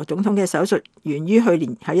納羅總統嘅手術源於去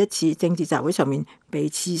年喺一次政治集會上面被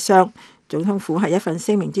刺傷。總統府喺一份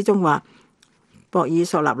聲明之中話，博爾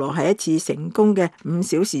索納羅喺一次成功嘅5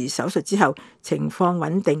小時手術之後，情況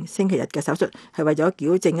穩定。星期日嘅手術係為咗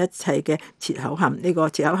矯正一切嘅切口陷，呢個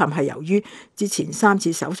切口陷係由於之前3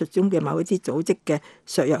次手術中嘅某一啲組織嘅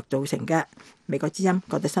削弱造成嘅。美國之音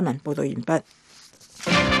國際新聞報道完畢。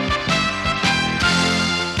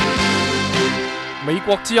美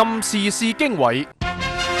國之音時事經緯，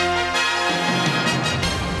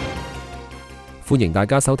歡迎大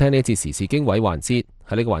家收聽呢一節時事經緯環節。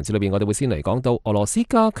喺呢個環節裏邊，我哋會先嚟講到俄羅斯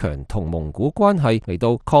加強同蒙古關係，嚟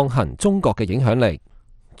到抗衡中國嘅影響力。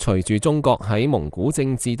隨住中國喺蒙古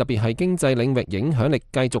政治，特別係經濟領域影響力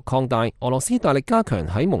繼續擴大，俄羅斯大力加強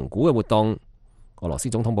喺蒙古嘅活動。俄羅斯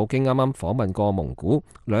總統普京啱啱訪問過蒙古，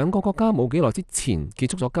兩個國家冇幾耐之前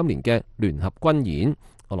結束咗今年嘅聯合軍演。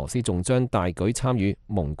俄羅斯仲將大舉參與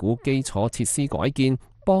蒙古基礎設施改建，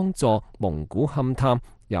幫助蒙古勘探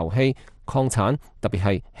油氣、礦產，特別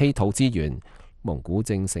係稀土資源。蒙古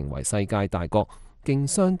正成為世界大國競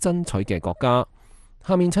相爭取嘅國家。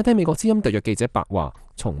下面請聽美國之音特約記者白華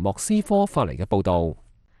從莫斯科發嚟嘅報道。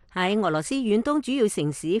喺俄羅斯遠東主要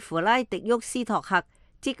城市弗拉迪沃斯托克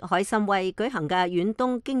即海參崴舉行嘅遠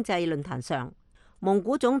東經濟論壇上，蒙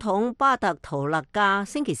古總統巴特圖勒加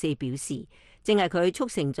星期四表示，正係佢促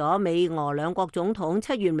成咗美俄兩國總統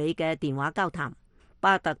7月尾嘅電話交談。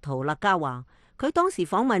巴特圖勒加話，佢當時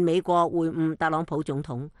訪問美國會晤特朗普總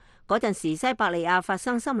統嗰陣時，西伯利亞發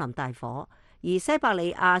生森林大火，而西伯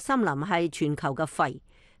利亞森林係全球嘅肺。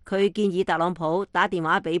佢建議特朗普打電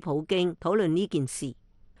話俾普京討論呢件事。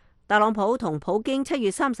特朗普同普京7月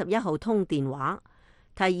31號通電話，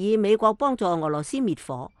提議美國幫助俄羅斯滅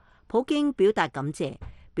火。普京表達感謝，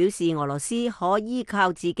表示俄羅斯可依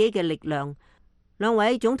靠自己嘅力量。兩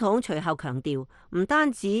位總統隨後強調，唔單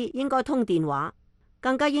止應該通電話，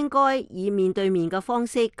更加應該以面對面嘅方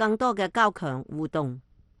式更多嘅加強互動。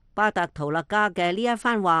巴特圖勒加嘅呢一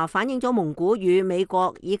番話反映咗蒙古與美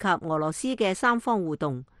國以及俄羅斯嘅三方互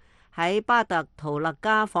動。喺巴特圖勒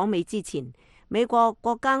加訪美之前，美國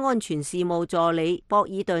國家安全事務助理博爾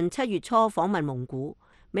頓7月初訪問蒙古。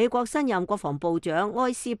美國新任國防部長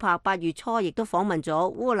埃斯珀8月初亦都訪問咗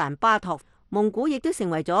烏蘭巴托。蒙古亦都成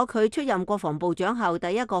為咗佢出任國防部長後第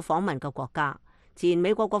一個訪問嘅國家。前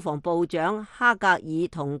美國國防部長哈格爾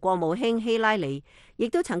同國務卿希拉里亦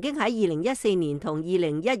都曾經喺2014年同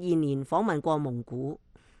2012年訪問過蒙古。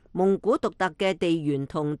蒙古獨特嘅地緣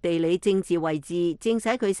同地理政治位置，正使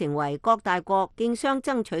佢成為各大國競相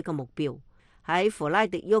爭取嘅目標。喺弗拉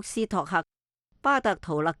迪沃斯托克，巴特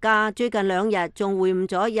圖勒加最近2日仲會晤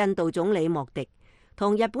咗印度總理莫迪，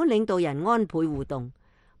同日本領導人安倍互動。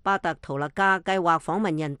巴特圖勒加計劃訪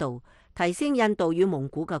問印度，提升印度與蒙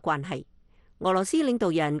古嘅關係。俄羅斯領導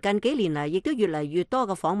人近幾年嚟亦都越嚟越多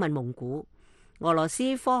嘅訪問蒙古。俄羅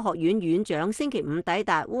斯科學院院長星期5抵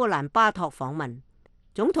達烏蘭巴托訪問。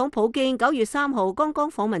總統普京9月3號剛剛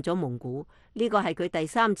訪問咗蒙古，呢個係佢第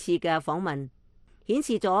3次嘅訪問，顯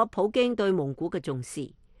示咗普京對蒙古嘅重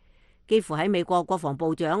視。幾乎喺美國國防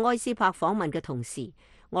部長埃斯珀訪問嘅同時，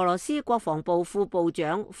俄羅斯國防部副部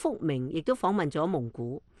長福明亦都訪問咗蒙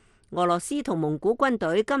古。俄羅斯同蒙古軍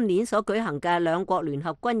隊今年所舉行嘅兩國聯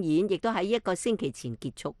合軍演，亦都喺1個星期前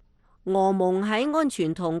結束。俄蒙喺安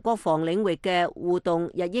全同國防領域嘅互動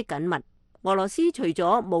日益緊密。俄羅斯除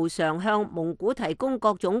咗無償向蒙古提供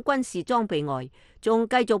各種軍事裝備外，仲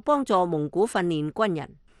繼續幫助蒙古訓練軍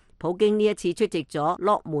人。普京呢一次出席咗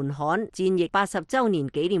諾門罕戰役80週年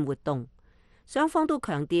紀念活動，雙方都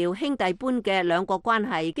強調兄弟般嘅兩國關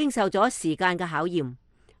係經受咗時間嘅考驗。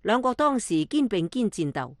兩國當時肩並肩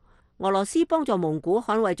戰鬥。俄羅斯幫助蒙古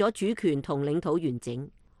捍衛咗主權同領土完整。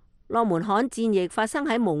諾門罕戰役發生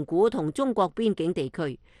喺蒙古同中國邊境地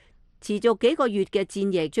區，持續幾個月嘅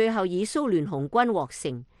戰役最後以蘇聯紅軍獲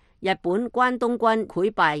勝，日本關東軍潰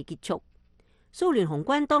敗結束。蘇聯紅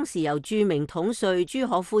軍當時由著名統帥朱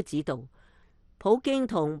可夫指導。普京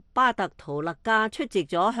同巴特圖勒加出席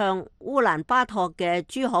咗向烏蘭巴托嘅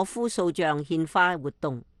朱可夫塑像獻花活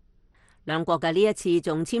動。兩國嘅呢一次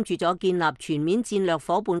仲簽署咗建立全面戰略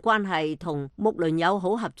夥伴關係同睦鄰友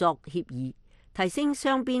好合作協議，提升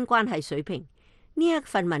雙邊關係水平。呢一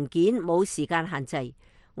份文件冇時間限制。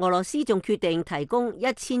俄羅斯仲決定提供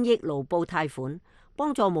1000億盧布貸款，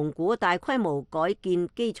幫助蒙古大規模改建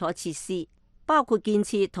基礎設施，包括建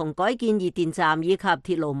設同改建熱電站以及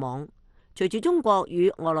鐵路網。隨住中國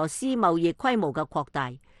與俄羅斯貿易規模嘅擴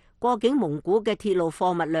大，過境蒙古嘅鐵路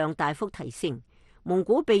貨物量大幅提升。蒙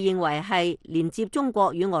古被認為係連接中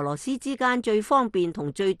國與俄羅斯之間最方便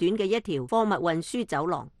同最短嘅一條貨物運輸走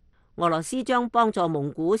廊。俄羅斯將幫助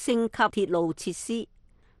蒙古升級鐵路設施，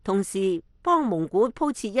同時幫蒙古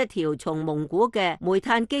鋪設一條從蒙古嘅煤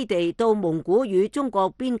炭基地到蒙古與中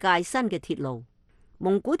國邊界新嘅鐵路。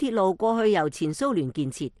蒙古鐵路過去由前蘇聯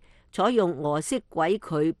建設，採用俄式軌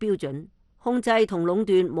距標準。控制同壟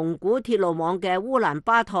斷蒙古鐵路網嘅烏蘭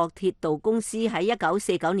巴托鐵道公司喺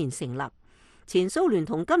1949年成立。前蘇聯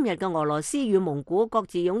同今日嘅俄羅斯與蒙古各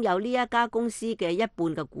自擁有呢一家公司嘅一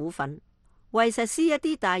半嘅股份。為實施一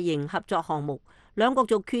啲大型合作項目，兩國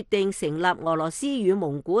就決定成立俄羅斯與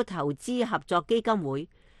蒙古投資合作基金會。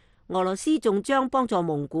俄羅斯仲將幫助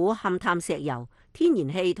蒙古勘探石油、天然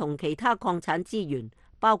氣同其他礦產資源，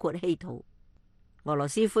包括稀土。俄羅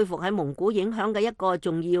斯恢復喺蒙古影響嘅一個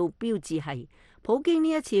重要標誌係，普京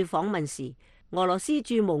呢一次訪問時，俄羅斯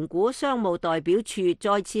駐蒙古商務代表處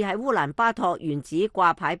再次喺烏蘭巴托原址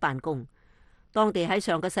掛牌辦公。當地喺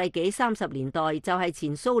上個世紀30年代就係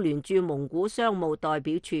前蘇聯駐蒙古商務代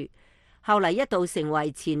表處，後嚟一度成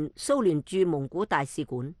為前蘇聯駐蒙古大使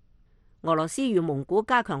館。俄羅斯與蒙古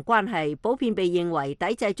加強關係，普遍被認為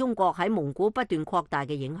抵制中國喺蒙古不斷擴大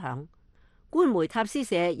嘅影響。官媒塔斯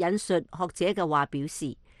社引述學者嘅話表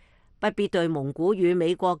示，不必對蒙古與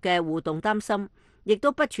美國嘅互動擔心，亦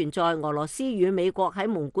都不存在俄羅斯與美國喺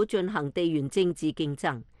蒙古進行地緣政治競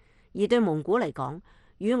爭。而對蒙古嚟講，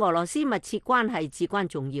與俄羅斯密切關係至關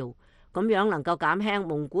重要，咁樣能夠減輕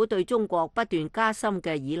蒙古對中國不斷加深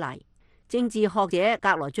嘅依賴。政治學者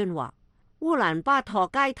格羅津話，烏蘭巴托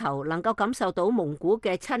街頭能夠感受到蒙古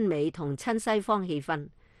嘅親美同親西方氣氛。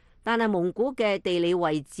但係蒙古嘅地理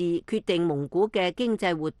位置決定蒙古嘅經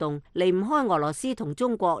濟活動離唔開俄羅斯同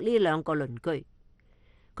中國呢兩個鄰居。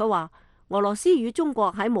佢話俄羅斯與中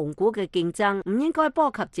國喺蒙古嘅競爭唔應該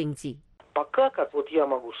波及政治。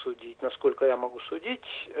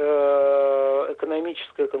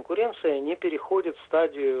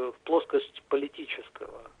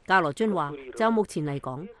格羅津話，就目前嚟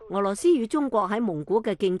講，俄羅斯與中國喺蒙古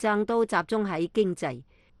嘅競爭都集中喺經濟，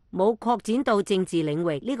冇擴展到政治領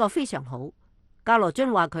域，呢個非常好。格羅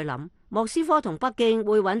津話佢諗，莫斯科同北京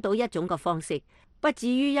會揾到一種嘅方式，不至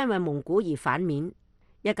於因為蒙古而反面。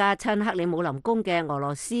一家親克里姆林宮嘅俄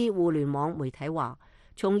羅斯互聯網媒體話，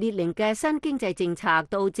從列寧嘅新經濟政策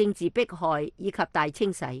到政治迫害以及大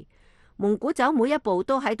清洗，蒙古走每一步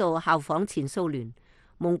都喺度效仿前蘇聯。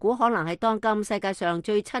蒙古可能係當今世界上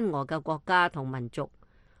最親俄嘅國家同民族。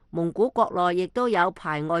蒙古國內亦都有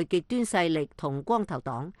排外極端勢力同光頭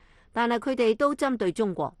黨，但係佢哋都針對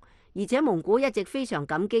中國，而且蒙古一直非常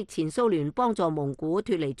感激前蘇聯幫助蒙古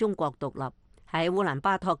脫離中國獨立。喺烏蘭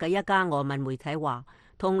巴托嘅一家俄文媒體話，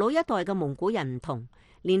同老一代嘅蒙古人唔同，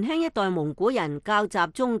年輕一代蒙古人較集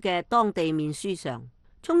中嘅當地面書上，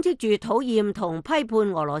充斥住討厭同批判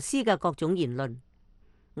俄羅斯嘅各種言論。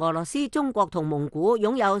俄羅斯、中國同蒙古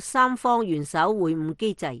擁有三方元首會晤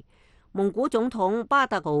機制。蒙古總統巴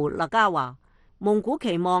特豪勒加話，蒙古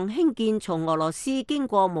期望興建從俄羅斯經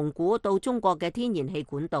過蒙古到中國嘅天然氣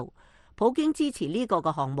管道。普京支持呢個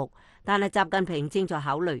嘅項目，但係習近平正在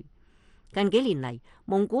考慮。近幾年嚟，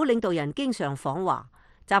蒙古領導人經常訪華。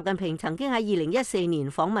習近平曾經喺2014年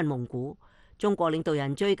訪問蒙古。中國領導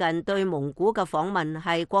人最近對蒙古嘅訪問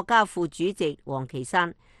係國家副主席王岐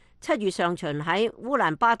山7月上旬喺烏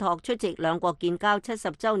蘭巴托出席兩國建交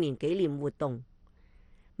70週年紀念活動。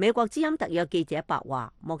美國之音特約記者白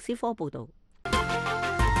華，莫斯科報道。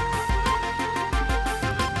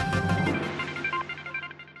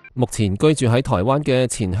目前居住喺台灣嘅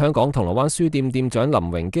前香港銅鑼灣書店店長林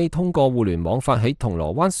榮基通過互聯網發起銅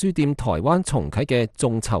鑼灣書店台灣重啟嘅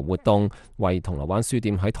眾籌活動，為銅鑼灣書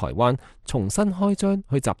店喺台灣重新開張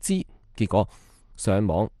去集資。結果上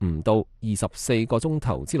網唔到24個鐘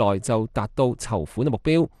頭之內就達到籌款嘅目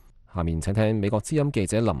標。下面請聽美國之音記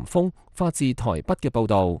者林峰發自台北嘅報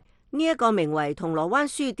道。呢一個名為銅鑼灣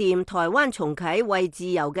書店台灣重啟為自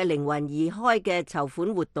由嘅靈魂而開嘅籌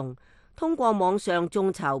款活動，通過網上眾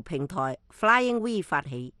籌平台 Flying V 發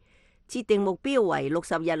起，設定目標為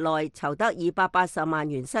60日內籌得280萬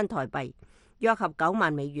元新台幣，約合9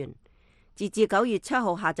萬美元。截至9月7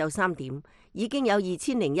號下晝3點，已經有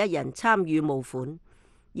2001人參與募款，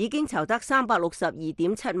已經籌得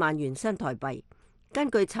362.7萬元新台幣。根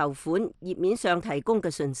據籌款頁面上提供嘅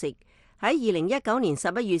信息，喺2019年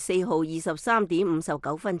11月4號23點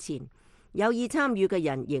59分前，有意參與嘅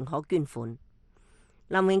人仍可捐款。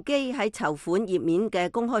林榮基喺籌款頁面嘅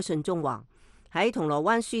公開信中話，喺銅鑼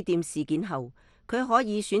灣書店事件後，佢可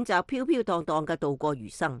以選擇飄飄蕩蕩嘅度過餘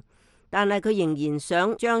生，但係佢仍然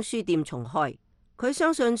想將書店重開。佢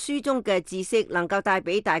相信書中嘅知識能夠帶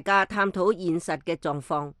俾大家探討現實嘅狀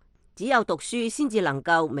況，只有讀書先至能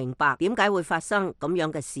夠明白點解會發生咁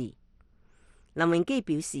樣嘅事。林榮基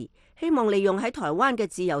表示，希望利用喺台灣嘅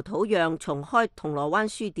自由土壤重開銅鑼灣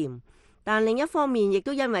書店，但另一方面亦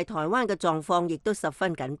都因為台灣嘅狀況亦都十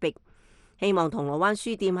分緊迫，希望銅鑼灣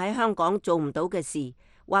書店喺香港做唔到嘅事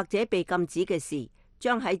或者被禁止嘅事，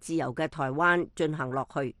將喺自由嘅台灣進行落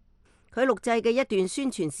去。佢錄製嘅一段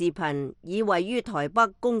宣傳視頻，以位於台北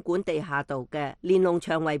公館地下道嘅連儂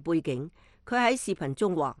牆為背景。佢喺視頻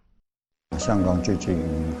中話：香港最近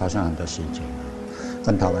發生很多事情，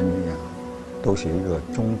跟台灣一樣，都是一個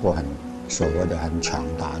中國所謂的很強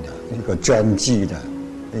大的一個專制的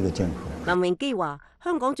一個政府。林榮基話：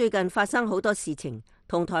香港最近發生好多事情，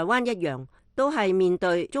同台灣一樣，都係面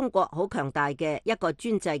對中國好強大嘅一個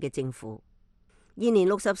專制嘅政府。現年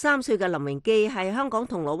63歲嘅林榮基係香港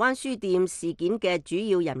銅鑼灣書店事件嘅主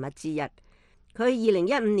要人物之一。佢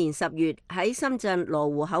2015年10月喺深圳羅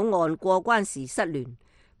湖口岸過關時失聯，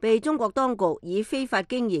被中國當局以非法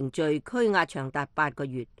經營罪拘押長達8個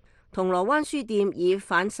月。銅鑼灣書店以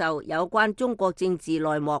販售有關中國政治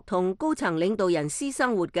內幕同高層領導人私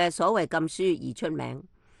生活嘅所謂禁書而出名。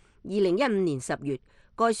2015年10月，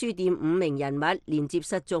該書店5名人物連接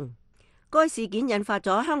失蹤。該事件引發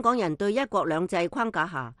咗香港人對一國兩制框架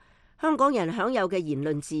下香港人享有嘅言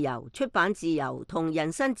論自由、出版自由同人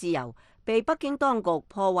身自由被北京當局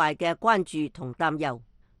破壞嘅關注同擔憂。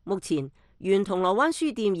目前，原銅鑼灣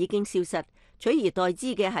書店已經消失，取而代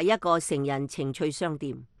之嘅係一個成人情趣商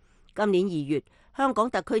店。今年2月，香港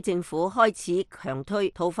特區政府開始強推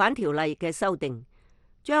逃犯條例嘅修訂，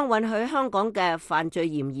將允許香港嘅犯罪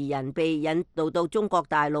嫌疑人被引渡到中國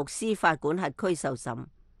大陸司法管轄區受審。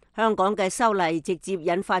香港嘅修例直接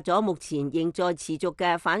引發咗目前仍在持續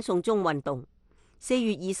嘅反送中運動。4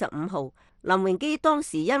月25號，林榮基當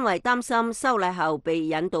時因為擔心修例後被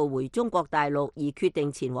引渡回中國大陸而決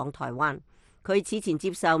定前往台灣。佢此前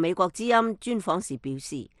接受美國之音專訪時表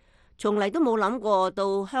示，從嚟都冇諗過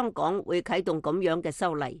到香港會啟動咁樣嘅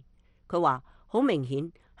修例。佢話好明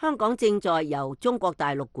顯，香港正在由中國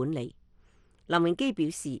大陸管理。林榮基表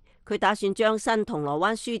示，佢打算將新銅鑼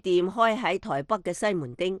灣書店開喺台北嘅西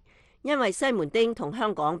門町，因為西門町同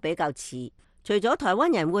香港比較似。除咗台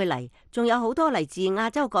灣人會嚟，仲有好多嚟自亞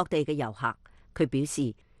洲各地嘅遊客。佢表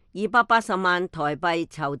示，280萬台幣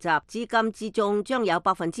籌集資金之中，將有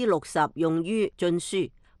60%用於進書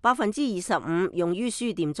，25%用於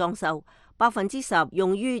書店裝修，10%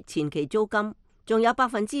用於前期租金，仲有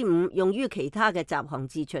5%用於其他嘅雜項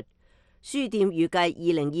支出。書店預計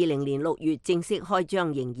2020年6月正式開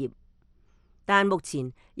張營業，但目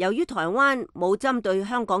前由於台灣冇針對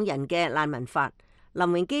香港人嘅難民法，林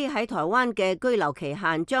榮基喺台灣嘅居留期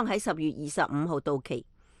限將喺10月25號到期，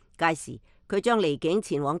屆時佢將離境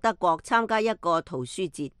前往德國參加一個圖書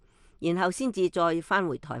節，然後先至再返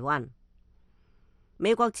回台灣。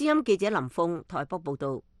美國之音記者林峰台北報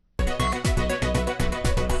道。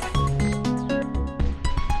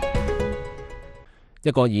一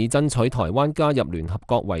個以爭取台灣加入聯合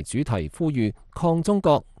國為主題，呼籲抗中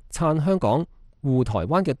國、撐香港、護台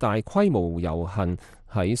灣嘅大規模遊行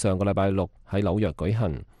喺上個禮拜六喺紐約舉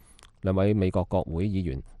行。兩位美國國會議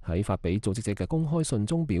員喺發俾組織者嘅公開信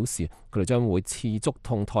中表示，佢哋將會持續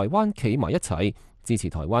同台灣企埋一齊，支持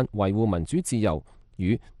台灣維護民主自由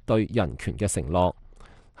與對人權嘅承諾。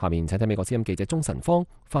下面請睇美國之音記者鍾晨芳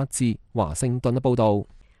發自華盛頓嘅報導。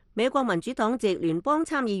美國民主黨籍聯邦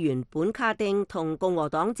參議員本卡丁同共和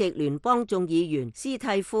黨籍聯邦眾議員斯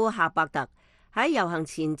蒂夫夏伯特喺遊行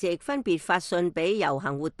前夕分別發信俾遊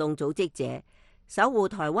行活動組織者，守護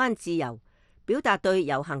台灣自由，表達對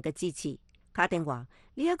遊行嘅支持。卡丁話：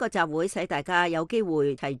呢一個集會使大家有機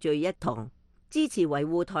會齊聚一堂，支持維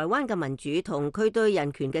護台灣嘅民主同佢對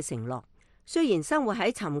人權嘅承諾。雖然生活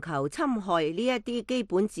喺尋求侵害呢一啲基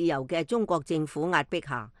本自由嘅中國政府壓迫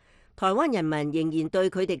下，台灣人民仍然對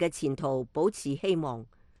佢哋嘅前途保持希望。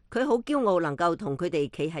佢好驕傲能夠同佢哋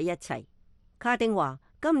企喺一齊。卡丁話：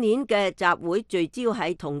今年嘅集會聚焦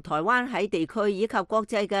喺同台灣喺地區以及國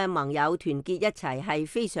際嘅盟友團結一齊係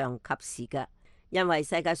非常及時嘅，因為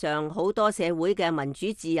世界上好多社會嘅民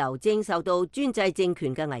主自由正受到專制政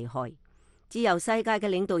權嘅危害。自由世界嘅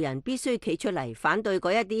領導人必須企出嚟反對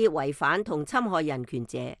嗰一啲違反同侵害人權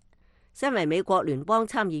者。身為美國聯邦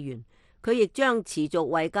參議員，佢亦將持續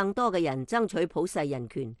為更多嘅人爭取普世人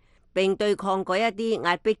權，並對抗嗰一啲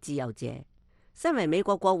壓迫自由者。身為美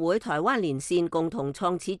國國會台灣連線共同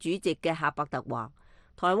創始主席嘅夏伯特話：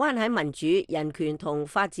台灣喺民主、人權同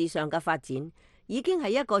法治上嘅發展已經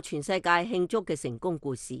係一個全世界慶祝嘅成功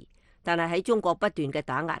故事，但係喺中國不斷嘅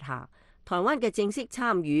打壓下，台台灣嘅正式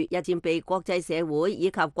參與日漸被國際社會以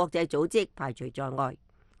及國際組織排除在外。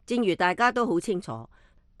正如大家都好清楚，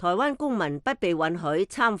台灣公民不被允許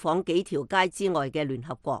參訪幾條街之外嘅聯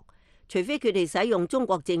合國，除非佢哋使用中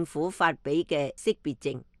國政府發俾嘅識別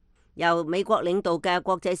證。由美國領導嘅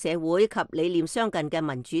國際社會及理念相近嘅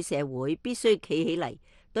民主社會必須企起嚟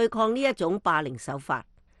對抗呢一種霸凌手法。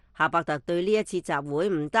夏伯特對呢一次集會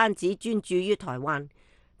唔單止專注於台灣，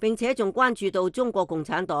並且仲關注到中國共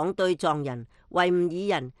產黨對藏人、維吾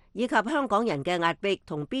爾人以及香港人嘅壓迫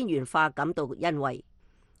同邊緣化感到欣慰。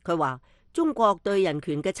佢話中國對人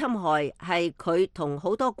權嘅侵害係佢同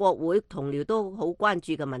好多國會同僚都好關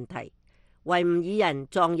注嘅問題。維吾爾人、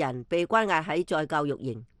藏人被關押喺再教育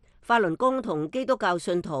營，法輪功同基督教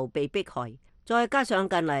信徒被迫害，再加上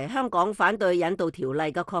近嚟香港反對引渡條例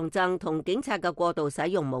嘅抗爭同警察嘅過度使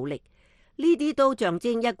用武力，呢啲都象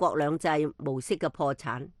徵一國兩制模式嘅破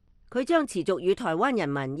產。佢將持續與台灣人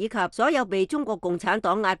民以及所有被中國共產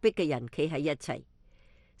黨壓迫嘅人企喺一齊，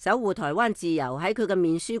守護台灣自由。喺佢嘅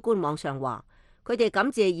面書官網上話，佢哋感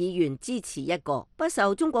謝議員支持一個不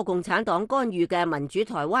受中國共產黨干預嘅民主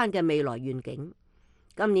台灣嘅未來願景。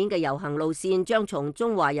今年嘅遊行路線將從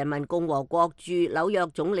中華人民共和國駐紐約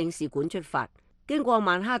總領事館出發，經過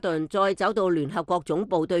曼哈頓，再走到聯合國總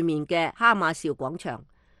部對面嘅哈馬兆廣場。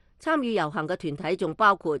參與遊行嘅團體仲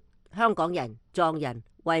包括香港人、藏人、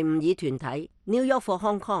維吾爾團體、New York for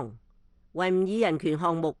Hong Kong、維吾爾人權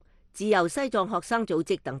項目、自由西藏學生組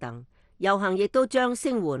織等等。遊行亦都將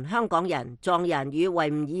聲援香港人、藏人與維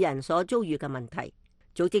吾爾人所遭遇嘅問題。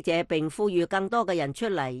組織者並呼籲更多嘅人出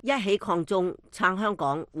嚟一起抗中、撐香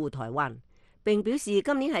港、護台灣，並表示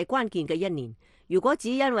今年係關鍵嘅一年。如果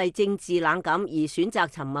只因為政治冷感而選擇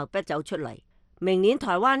沉默不走出嚟，明年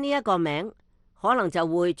台灣呢一個名可能就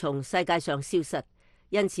會從世界上消失。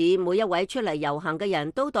因此，每一位出嚟遊行嘅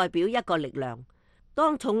人都代表一個力量。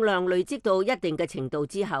當重量累積到一定嘅程度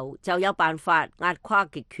之後，就有辦法壓垮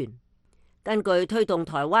極權。根據推動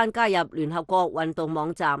台灣加入聯合國運動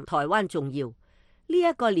網站台灣重要，呢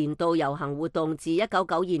一個年度遊行活動自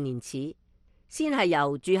1992年始，先係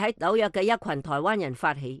由住喺紐約嘅一群台灣人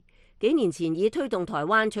發起。幾年前以推動台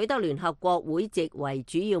灣取得聯合國會籍為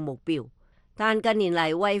主要目標，但近年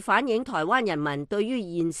嚟為反映台灣人民對於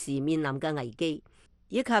現時面臨嘅危機，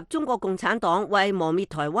以及中國共產黨為磨滅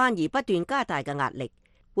台灣而不斷加大嘅壓力，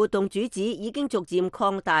活動主旨已經逐漸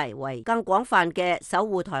擴大為更廣泛嘅守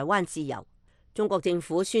護台灣自由。中國政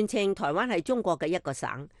府宣稱台灣係中國嘅一個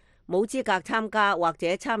省，冇資格參加或者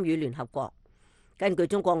參與聯合國。根據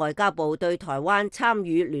中國外交部對台灣參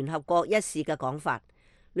與聯合國一事嘅講法，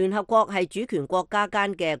聯合國係主權國家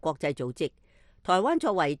間嘅國際組織，台灣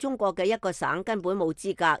作為中國嘅一個省根本冇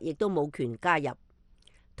資格，亦都冇權加入。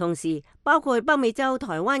同時，包括北美洲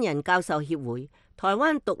台灣人教授協會、台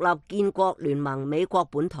灣獨立建國聯盟、美國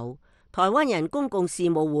本土、台灣人公共事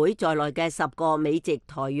務會在內嘅10個美籍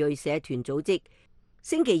台裔社團組織，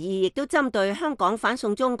星期二亦都針對香港反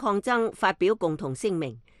送中抗爭發表共同聲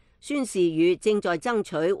明，宣示與正在爭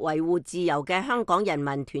取維護自由嘅香港人民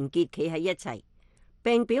團結企喺一齊，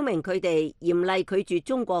並表明佢哋嚴厲拒絕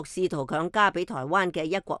中國試圖強加俾台灣嘅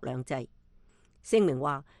一國兩制。聲明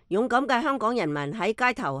話，勇敢嘅香港人民喺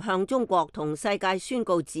街頭向中國同世界宣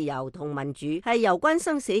告自由同民主係攸關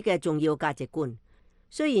生死嘅重要價值觀。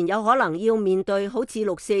雖然有可能要面對好似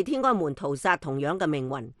6.4天安門屠殺同樣嘅命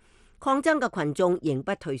運，抗爭嘅群眾仍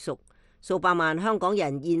不退縮，數百萬香港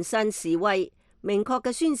人現身示威，明確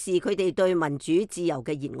嘅宣示佢哋對民主自由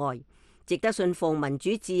嘅熱愛，值得信奉民主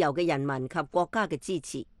自由嘅人民及國家嘅支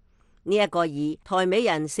持。呢一個以台美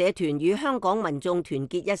人社團與香港民眾團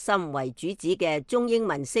結一心為主旨嘅中英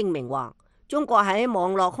文聲明話，中國喺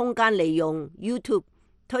網絡空間利用 YouTube、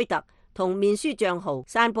推特同面書賬號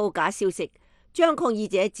散佈假消息，將抗議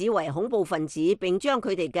者指為恐怖分子，並將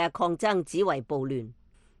佢哋嘅抗爭指為暴亂。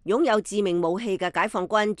擁有致命武器嘅解放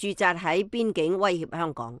軍駐紮喺邊境威脅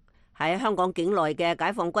香港，喺香港境內嘅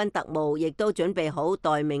解放軍特務亦都準備好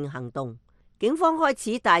待命行動。警方開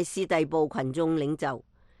始大肆逮捕群眾領袖。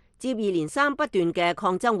接二連三不斷嘅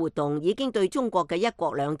抗爭活動已經對中國嘅一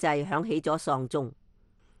國兩制響起咗喪鐘。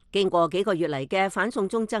經過幾個月嚟嘅反送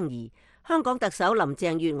中爭議，香港特首林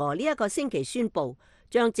鄭月娥呢一個星期宣布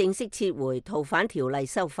將正式撤回逃犯條例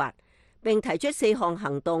修法，並提出4項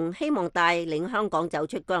行動，希望帶領香港走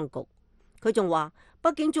出僵局。佢仲話，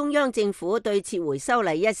北京中央政府對撤回修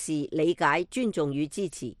例一事理解、尊重與支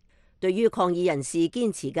持。對於抗議人士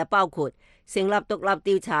堅持嘅包括成立獨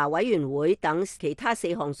立調查委員會等其他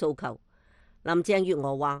4項訴求，林鄭月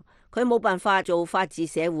娥話佢冇辦法做法治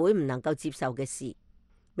社會唔能夠接受嘅事。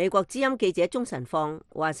美國之音記者鍾晨放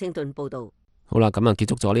華盛頓報道。好啦，咁啊結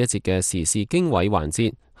束咗呢一節嘅時事經緯環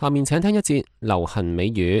節，下面請聽一節流行美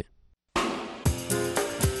語。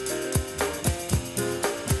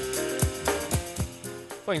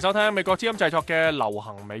歡迎收聽美國之音製作嘅流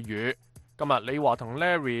行美語。今日李華同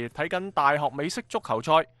Larry 睇緊大學美式足球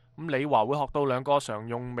賽，咁李華會學到兩個常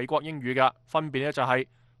用美國英語嘅，分別咧就係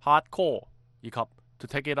hardcore 以及 to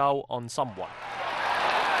take it out on someone。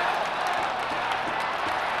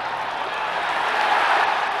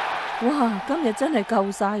哇！今日真係夠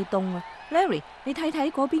晒凍啊 ！Larry， 你睇睇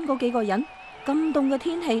嗰邊嗰幾個人，咁凍嘅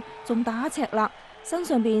天氣仲打赤肋，身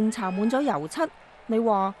上邊搽滿咗油漆，你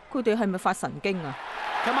話佢哋係咪發神經啊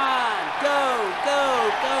 ？Come on, go,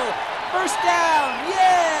 go, go! First down,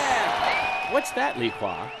 yeah! What's that, Li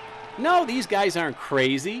Hua? No, these guys aren't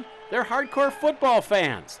crazy. They're hardcore football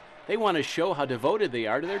fans. They want to show how devoted they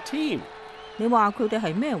are to their team. 你話佢哋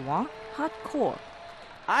係咩話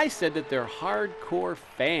 ？Hardcore。I said that they're hardcore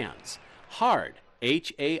fans. Hard,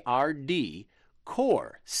 H-A-R-D,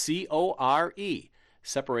 core, C-O-R-E,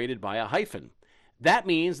 separated by a hyphen. That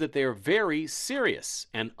means that they're very serious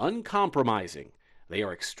and uncompromising. They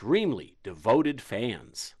are extremely devoted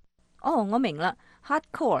fans. 哦，我明啦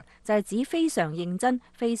 ，hardcore 就係指非常認真、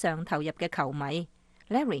非常投入嘅球迷。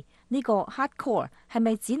Larry， 呢個 hardcore 係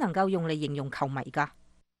咪只能夠用嚟形容球迷㗎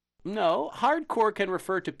？No, hardcore can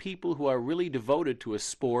refer to people who are really devoted to a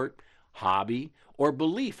sport, hobby, or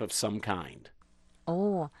belief of some kind.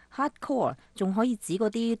 哦 ，hardcore 仲可以指嗰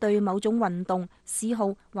啲對某種運動、嗜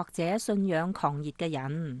好或者信仰狂熱嘅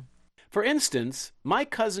人。For instance, my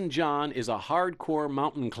cousin John is a hardcore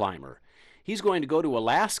mountain climber. He's going to go to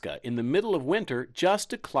Alaska in the middle of winter just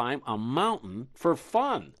to climb a mountain for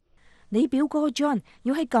fun. 你表哥 John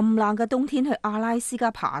要喺咁冷嘅冬天去阿拉斯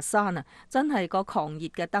加爬山啊，真係個狂熱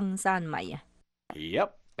嘅登山迷啊 ！Yep,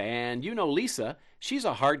 and you know Lisa, she's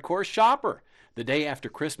a hardcore shopper. The day after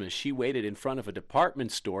Christmas, she waited in front of a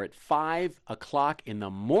department store at 5 o'clock in the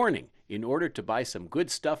morning in order to buy some good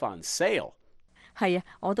stuff on sale. 係啊，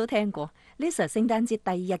我都聽過。Lisa 聖誕節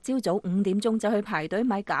第二日朝早5點鐘就去排隊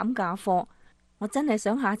買減價貨，我真係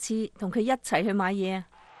想下次同佢一齊去買嘢啊！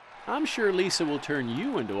 I'm sure Lisa will turn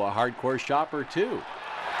you into a hardcore shopper too.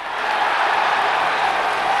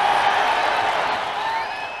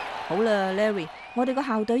 好啦 ，Larry， 我哋個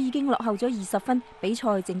校隊已經落後咗20分，比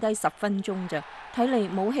賽剩低10分鐘咋，睇嚟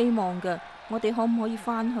冇希望㗎。我哋可唔可以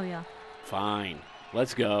返去啊 ？Fine,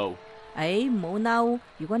 let's go. 唔好嬲，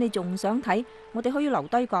如果你仲想睇，我哋可以留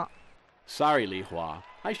低㗎。Sorry, Li Hua,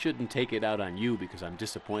 I shouldn't take it out on you because I'm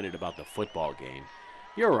disappointed about the football game.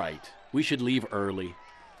 You're right, we should leave early.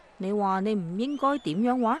 你話你唔應該點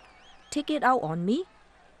樣話 ？Take it out on me？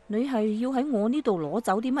 你係要喺我呢度攞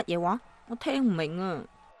走啲乜嘢話？我聽唔明啊。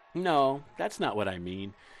No, that's not what I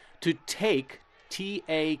mean. To take,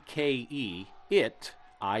 T-A-K-E, it,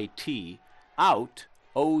 I-T, out,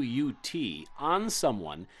 O-U-T, on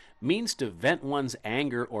someone means to vent one's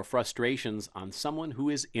anger or frustrations on someone who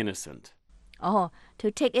is innocent. 哦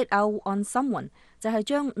to take it out on someone 就係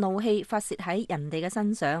將怒氣發洩喺人哋嘅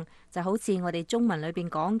身上，就好似我哋中文裏邊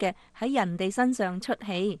講嘅喺人哋身上出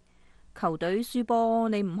氣。球隊輸波，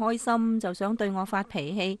你唔開心就想對我發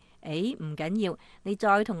脾氣，唔緊要，你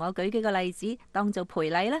再同我舉幾個例子當做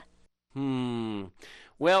賠禮啦。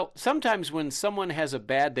Well, sometimes when someone has a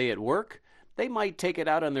bad day at work, they might take it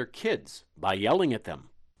out on their kids by yelling at them.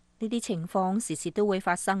 呢啲情況時時都會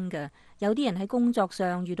發生㗎。有啲人喺工作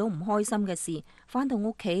上遇到唔開心嘅事，返到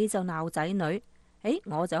屋企就鬧仔女。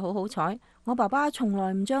我就好好彩，我爸爸從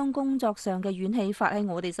來唔將工作上嘅怨氣發喺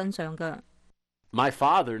我哋身上㗎。My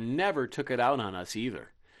father never took it out on us either,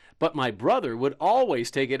 but my brother would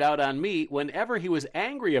always take it out on me whenever he was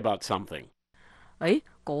angry about something.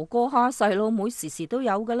 哥哥蝦細佬妹時時都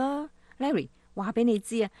有㗎啦。Larry， 話俾你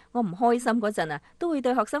知啊，我唔開心嗰陣啊，都會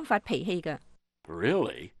對學生發脾氣㗎。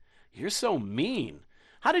Really? You're so mean.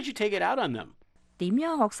 How did you take it out on them? 點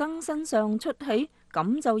樣學生身上出氣，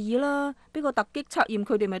咁就易啦，俾個突擊測驗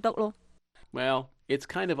佢哋咪得咯。Well, it's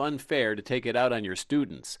kind of unfair to take it out on your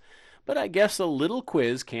students, but I guess a little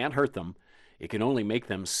quiz can't hurt them. It can only make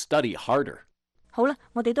them study harder. 好啦，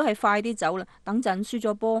我哋都係快啲走啦，等陣輸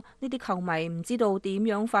咗波，呢啲球迷唔知道點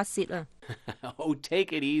樣發洩啊。Oh,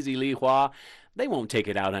 take it easy, Li Hua. They won't take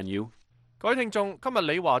it out on you. 各位聽眾，今日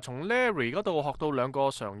李華從 Larry 嗰度學到兩個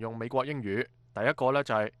常用美國英語。第一個呢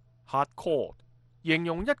就係 hardcore， 形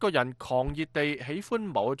容一個人狂熱地喜歡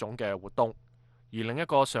某一種嘅活動；而另一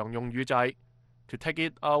個常用語就係 to take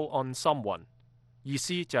it out on someone， 意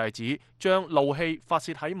思就係指將怒氣發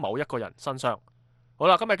洩喺某一個人身上。好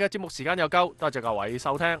啦，今日嘅節目時間又夠，多謝各位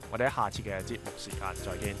收聽，我哋喺下次嘅節目時間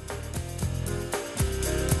再見。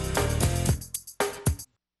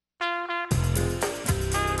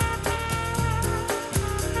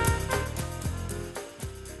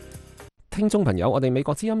聽眾朋友，我哋美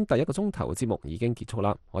國之音第一個鐘頭節目已經結束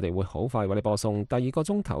啦，我哋會好快為你播送第二個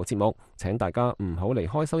鐘頭節目，請大家唔好離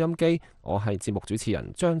開收音機。我係節目主持人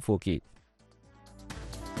張富傑。